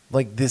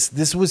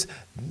this was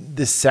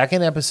the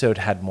second episode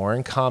had more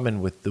in common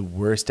with the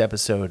worst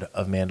episode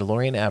of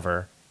Mandalorian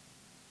ever,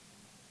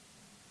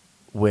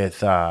 with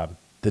the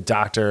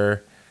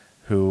doctor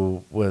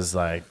who was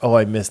like, oh,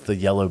 I missed the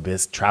yellow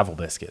travel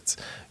biscuits.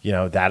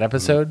 That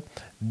episode,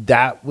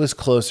 that was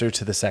closer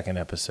to the second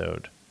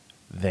episode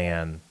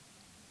than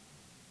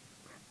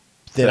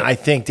I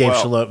think Dave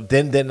Filoni.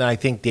 Then I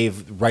think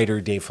writer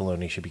Dave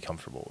Filoni should be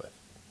comfortable with.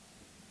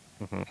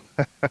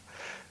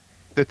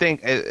 The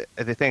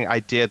thing I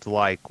did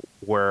like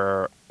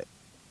were,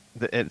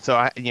 and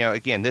so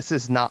again, this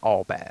is not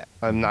all bad.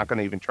 I'm not going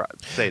to even try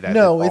to say that.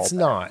 No, it's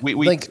not.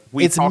 We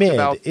it's talked mid.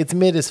 about It's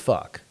mid as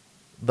fuck.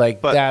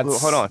 Like But hold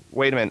that's on,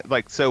 wait a minute.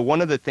 Like, so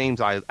one of the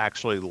themes I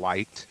actually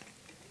liked,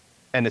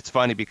 and it's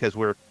funny because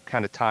we're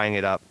kind of tying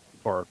it up,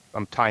 or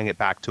I'm tying it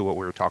back to what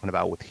we were talking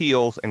about with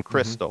Heels and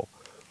Crystal,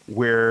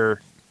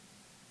 where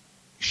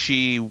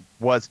she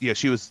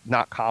was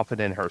not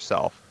confident in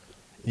herself,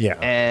 yeah.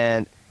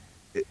 and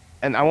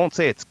I won't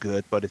say it's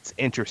good, but it's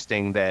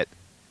interesting that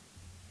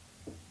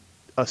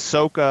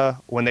Ahsoka,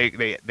 when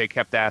they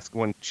kept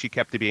asking, when she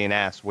kept being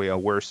asked, well,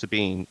 where's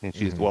Sabine? And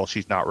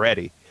she's not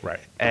ready. Right.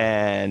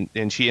 And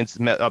she ends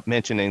up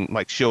mentioning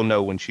like she'll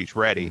know when she's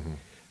ready,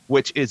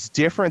 which is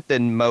different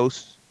than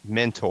most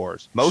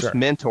mentors. Most Sure.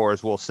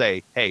 mentors will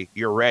say, "Hey,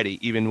 you're ready,"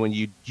 even when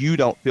you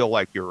don't feel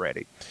like you're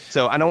ready.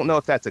 So I don't know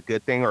if that's a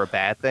good thing or a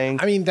bad thing.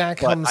 I mean, that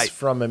But comes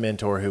from a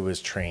mentor who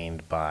was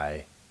trained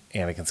by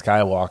Anakin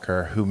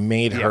Skywalker, who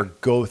made her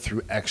go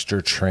through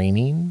extra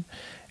training.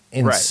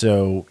 And Right.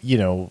 so, you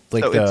know,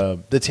 like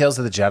So the Tales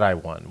of the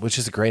Jedi one, which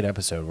is a great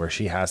episode where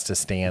she has to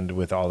stand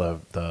with all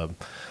the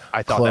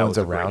I thought that clones was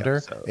a great around her.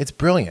 episode. It's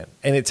brilliant.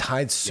 And it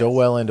tied so Yes.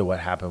 well into what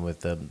happened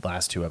with the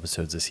last two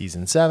episodes of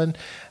season 7.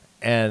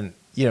 And,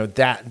 you know,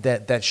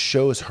 that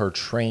shows her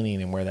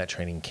training and where that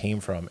training came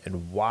from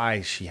and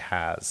why she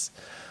has,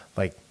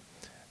 like,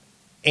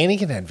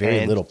 Anakin had very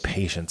And little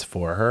patience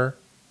for her,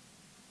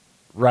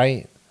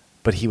 right?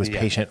 But he was Yeah.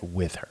 patient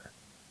with her.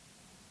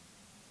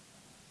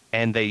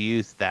 And they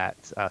used that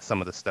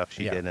some of the stuff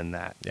she Yeah. did in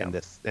that Yeah.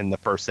 in the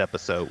first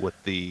episode with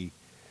the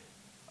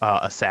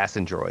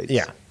assassin droids.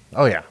 Yeah.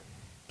 Oh, yeah.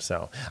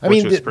 So, I Which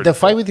mean, was the pretty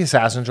fight cool. with the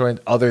assassin droid,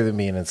 other than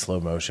being in slow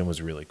motion,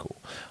 was really cool.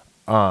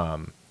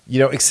 You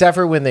know, except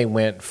for when they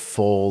went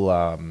full.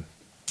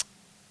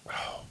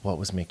 What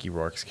was Mickey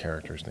Rourke's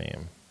character's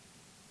name?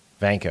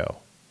 Vanko.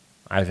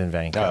 Ivan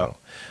Vanko.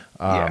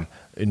 Yeah.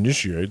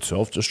 Initiate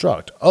self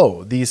destruct.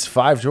 Oh, these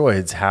 5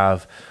 droids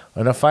have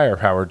enough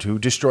firepower to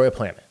destroy a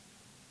planet.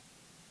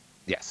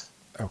 Yes.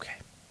 Okay.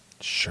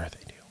 Sure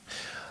they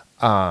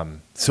do.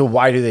 So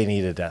why do they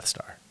need a Death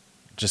Star?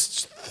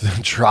 Just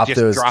drop Just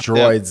those drop them.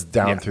 droids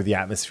down Yeah. through the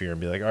atmosphere and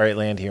be like, all right,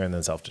 land here and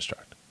then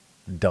self-destruct.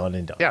 Done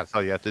and done. Yeah, that's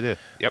all you have to do.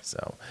 Yep.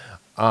 So,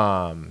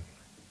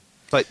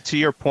 But to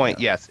your point,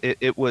 yes,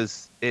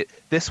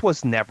 this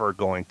was never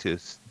going to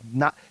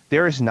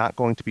there is not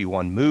going to be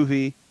one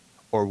movie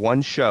or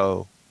one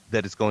show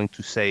that is going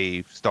to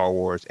save Star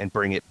Wars and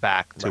bring it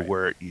back to Right.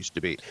 where it used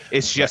to be.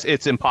 It's just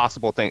it's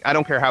impossible thing. I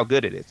don't care how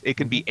good it is. It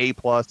could be A+,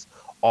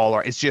 all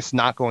or it's just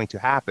not going to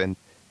happen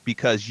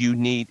because you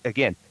need,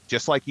 again,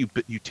 just like you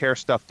tear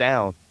stuff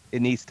down,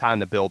 it needs time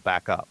to build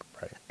back up.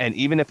 Right. And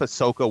even if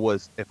Ahsoka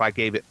was, if I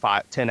gave it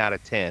 10 out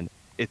of 10,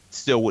 it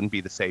still wouldn't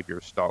be the savior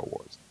of Star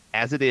Wars.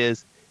 As it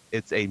is,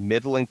 it's a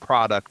middling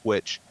product,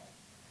 which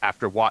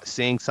after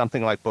seeing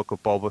something like Book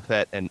of Boba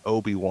Fett and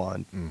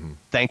Obi-Wan,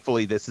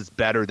 thankfully this is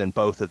better than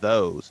both of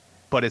those,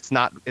 but it's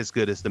not as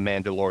good as The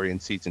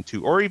Mandalorian season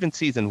 2 or even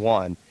season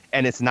 1,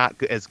 and it's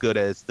not as good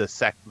as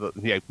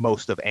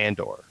most of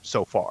Andor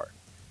so far.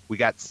 We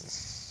got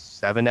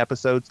 7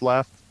 episodes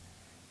left,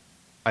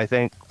 I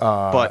think.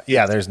 But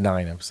yeah, there's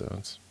 9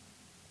 episodes.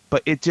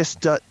 But it just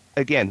does.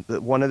 Again,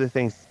 one of the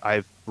things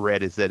I've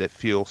read is that it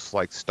feels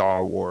like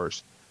Star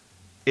Wars.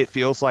 It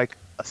feels like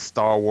a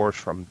Star Wars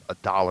from a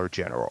Dollar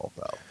General,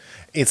 though.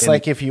 It's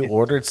like if you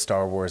ordered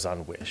Star Wars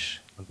on Wish.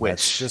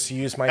 Let's just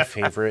use my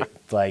favorite,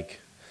 like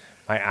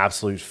my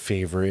absolute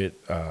favorite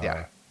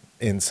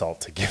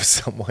insult to give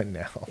someone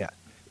now. Yeah.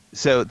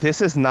 So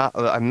this is not.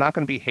 I'm not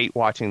going to be hate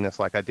watching this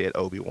like I did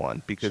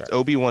Obi-Wan, because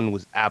Obi-Wan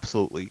was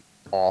absolutely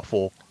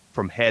awful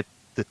from head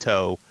to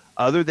toe.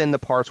 Other than the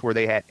parts where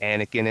they had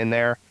Anakin in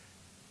there,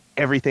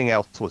 everything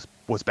else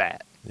was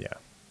bad. Yeah.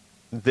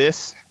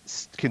 This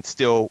can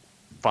still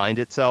find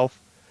itself,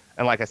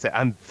 and like I said,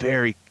 I'm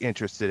very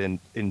interested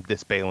in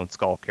this Balin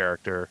Skull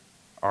character,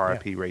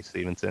 R.I.P. Ray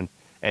Stevenson,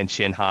 and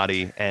Shin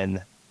Hati,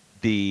 and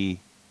the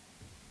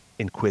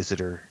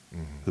Inquisitor,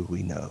 who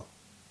we know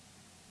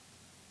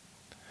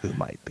who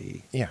might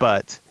be. Yeah.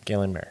 But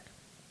Galen Merrick.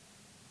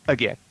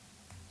 again,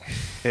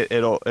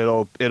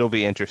 it'll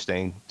be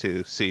interesting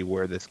to see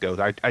where this goes.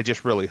 I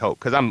just really hope,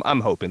 because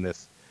I'm hoping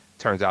this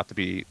turns out to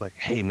be like,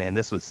 hey man,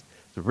 this was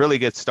a really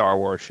good Star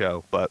Wars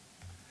show, but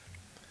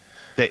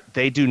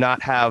they do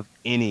not have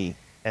any,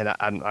 and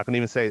I'm not going to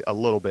even say a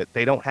little bit,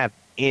 they don't have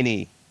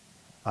any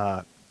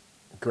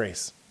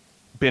Grace.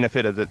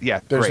 benefit of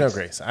There's no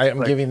grace. I'm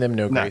Like, giving them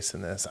no none. grace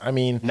in this. I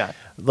mean, None.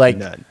 like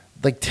None.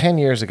 like 10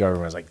 years ago,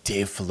 everyone was like,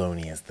 Dave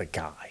Filoni is the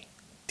guy.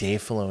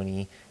 Dave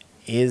Filoni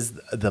is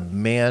the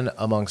man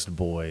amongst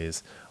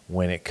boys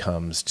when it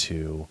comes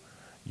to,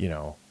 you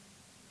know,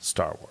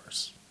 Star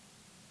Wars.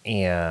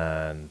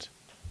 And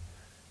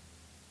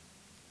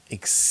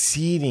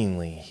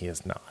exceedingly, he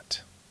is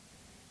not.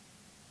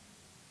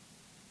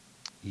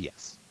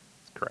 Yes,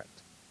 correct.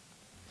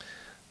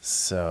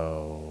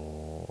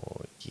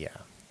 So, yeah.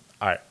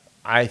 All right.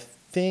 I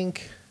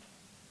think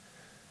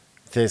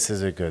this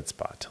is a good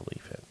spot to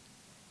leave it.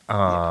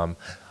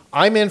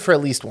 I'm in for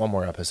at least one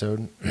more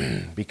episode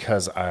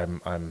because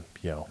I'm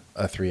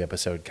a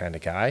 3-episode kind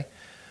of guy.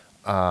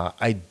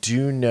 I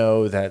do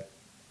know that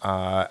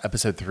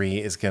Episode 3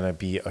 is going to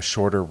be a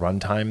shorter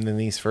runtime than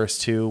these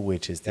first two,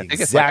 which is the I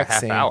think it's like a exact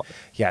half same. hour.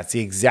 Yeah, it's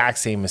the exact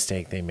same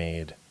mistake they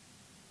made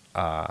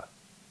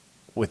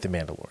with The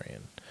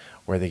Mandalorian,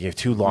 where they gave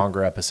 2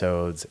 longer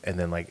episodes and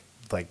then like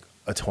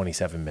a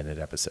 27-minute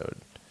episode.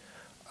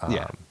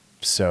 Yeah.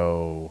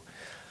 So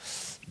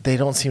they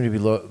don't seem to be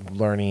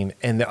learning,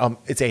 and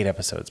it's 8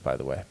 episodes, by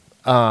the way.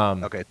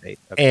 Okay, 8.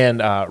 Okay.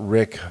 And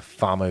Rick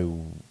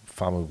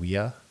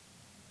Famuyiwa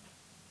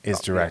is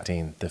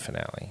directing the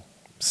finale.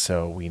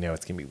 So we know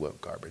it's going to be woke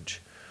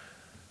garbage.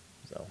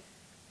 So,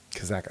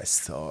 because that guy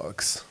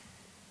sucks.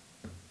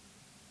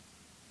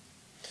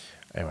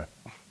 Anyway.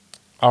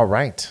 All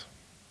right.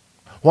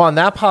 Well, on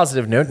that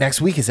positive note,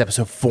 next week is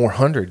episode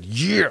 400.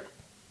 Yeah.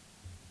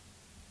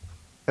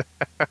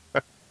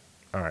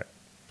 All right.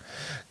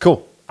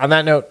 Cool. On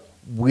that note,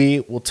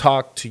 we will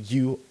talk to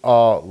you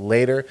all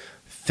later.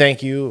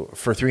 Thank you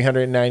for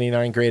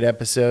 399 great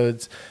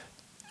episodes.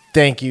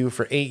 Thank you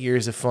for 8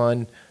 years of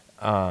fun.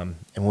 And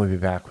we'll be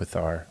back with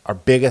our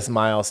biggest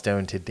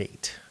milestone to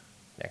date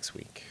next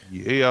week.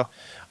 Yeah.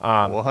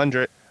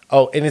 100.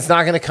 Oh, and it's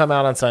not going to come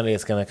out on Sunday.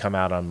 It's going to come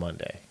out on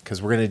Monday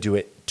because we're going to do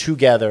it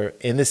together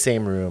in the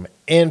same room,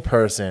 in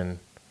person,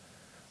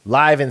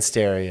 live in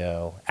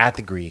stereo, at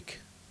the Greek.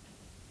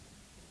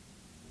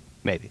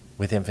 Maybe.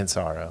 With Infant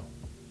Sorrow.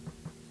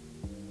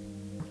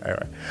 All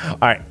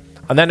right.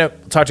 On that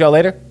note, talk to y'all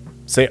later.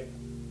 See ya.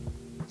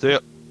 See ya.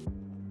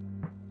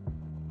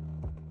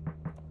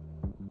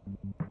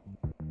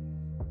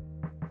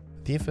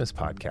 The Infamous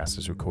Podcast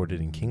is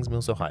recorded in Kings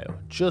Mills, Ohio,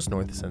 just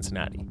north of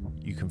Cincinnati.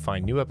 You can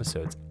find new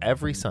episodes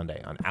every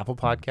Sunday on Apple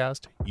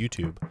Podcast,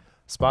 YouTube,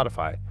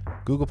 Spotify,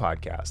 Google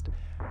Podcast,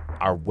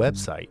 our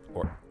website,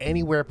 or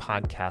anywhere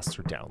podcasts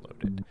are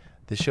downloaded.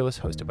 This show is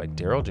hosted by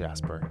Daryl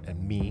Jasper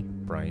and me,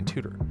 Brian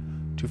Tudor.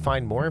 To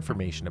find more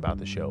information about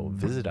the show,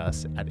 visit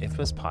us at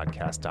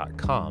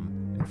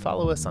infamouspodcast.com and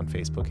follow us on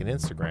Facebook and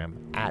Instagram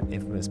at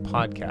Infamous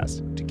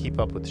Podcast to keep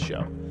up with the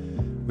show.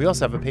 We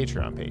also have a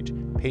Patreon page,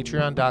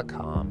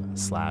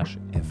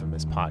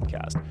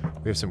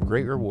 patreon.com/infamouspodcast. We have some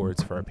great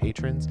rewards for our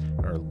patrons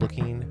and are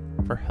looking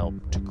for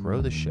help to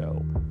grow the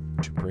show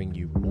to bring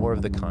you more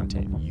of the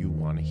content you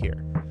want to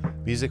hear.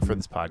 Music for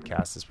this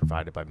podcast is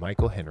provided by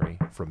Michael Henry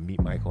from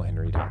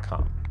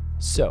meetmichaelhenry.com.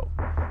 So,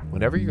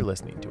 whenever you're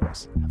listening to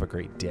us, have a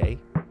great day,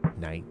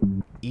 night,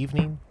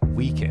 evening,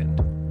 weekend,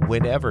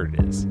 whenever it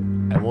is,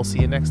 and we'll see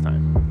you next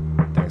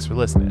time. Thanks for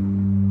listening.